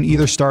 you can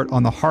either start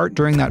on the heart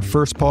during that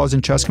first pause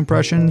in chest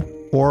compression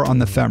or on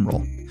the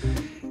femoral.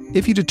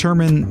 If you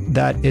determine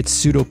that it's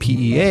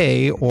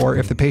pseudo-PEA, or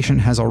if the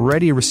patient has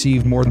already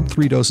received more than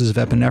 3 doses of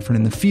epinephrine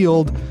in the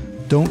field,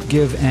 don't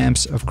give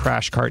amps of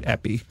crash cart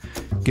epi.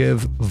 Give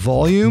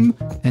volume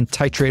and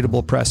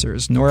titratable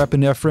pressors,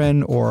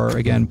 norepinephrine or,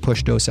 again,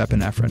 push-dose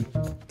epinephrine.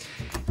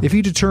 If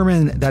you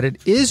determine that it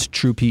is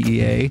true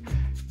PEA,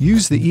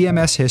 use the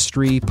EMS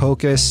history,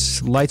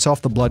 POCUS, lights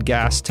off the blood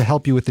gas to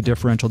help you with the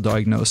differential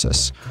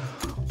diagnosis.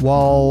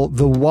 While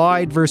the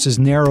wide versus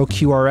narrow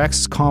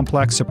QRX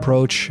complex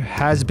approach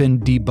has been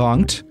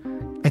debunked,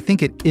 I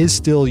think it is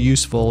still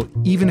useful,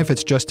 even if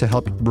it's just to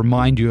help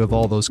remind you of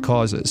all those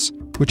causes.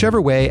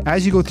 Whichever way,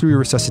 as you go through your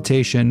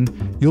resuscitation,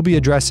 you'll be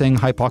addressing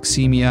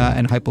hypoxemia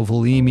and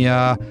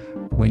hypovolemia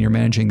when you're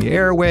managing the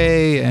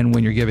airway and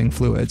when you're giving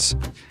fluids.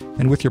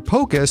 And with your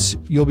POCUS,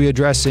 you'll be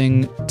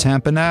addressing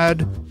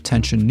tamponade,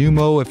 tension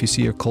pneumo if you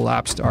see a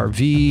collapsed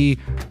RV,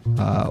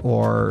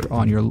 or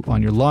on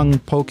your lung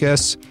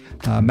POCUS,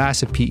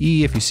 massive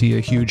PE if you see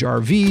a huge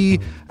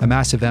RV, a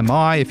massive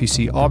MI if you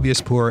see obvious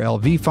poor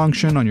LV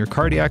function on your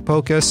cardiac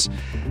POCUS.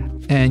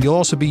 And you'll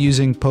also be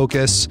using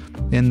POCUS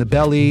in the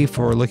belly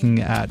for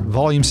looking at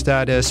volume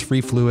status, free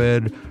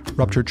fluid,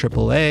 ruptured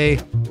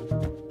AAA.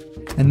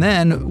 And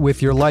then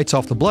with your lights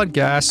off the blood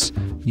gas,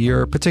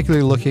 you're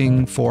particularly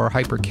looking for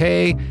hyper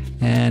K,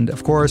 and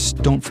of course,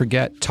 don't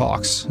forget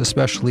tox,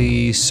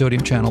 especially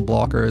sodium channel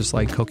blockers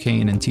like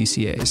cocaine and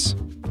TCAs.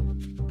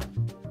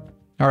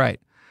 All right.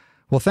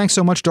 Well, thanks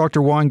so much, Dr.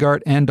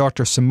 Weingart and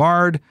Dr.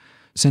 Simard.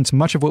 Since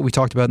much of what we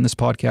talked about in this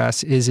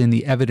podcast is in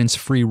the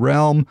evidence-free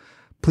realm,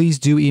 please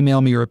do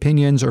email me your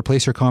opinions or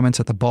place your comments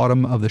at the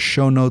bottom of the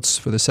show notes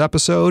for this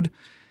episode.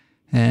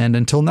 And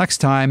until next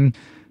time,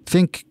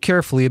 think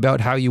carefully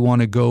about how you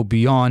want to go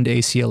beyond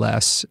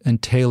ACLS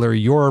and tailor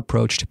your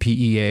approach to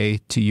PEA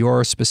to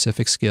your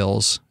specific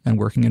skills and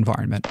working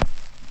environment.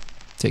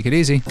 Take it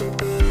easy.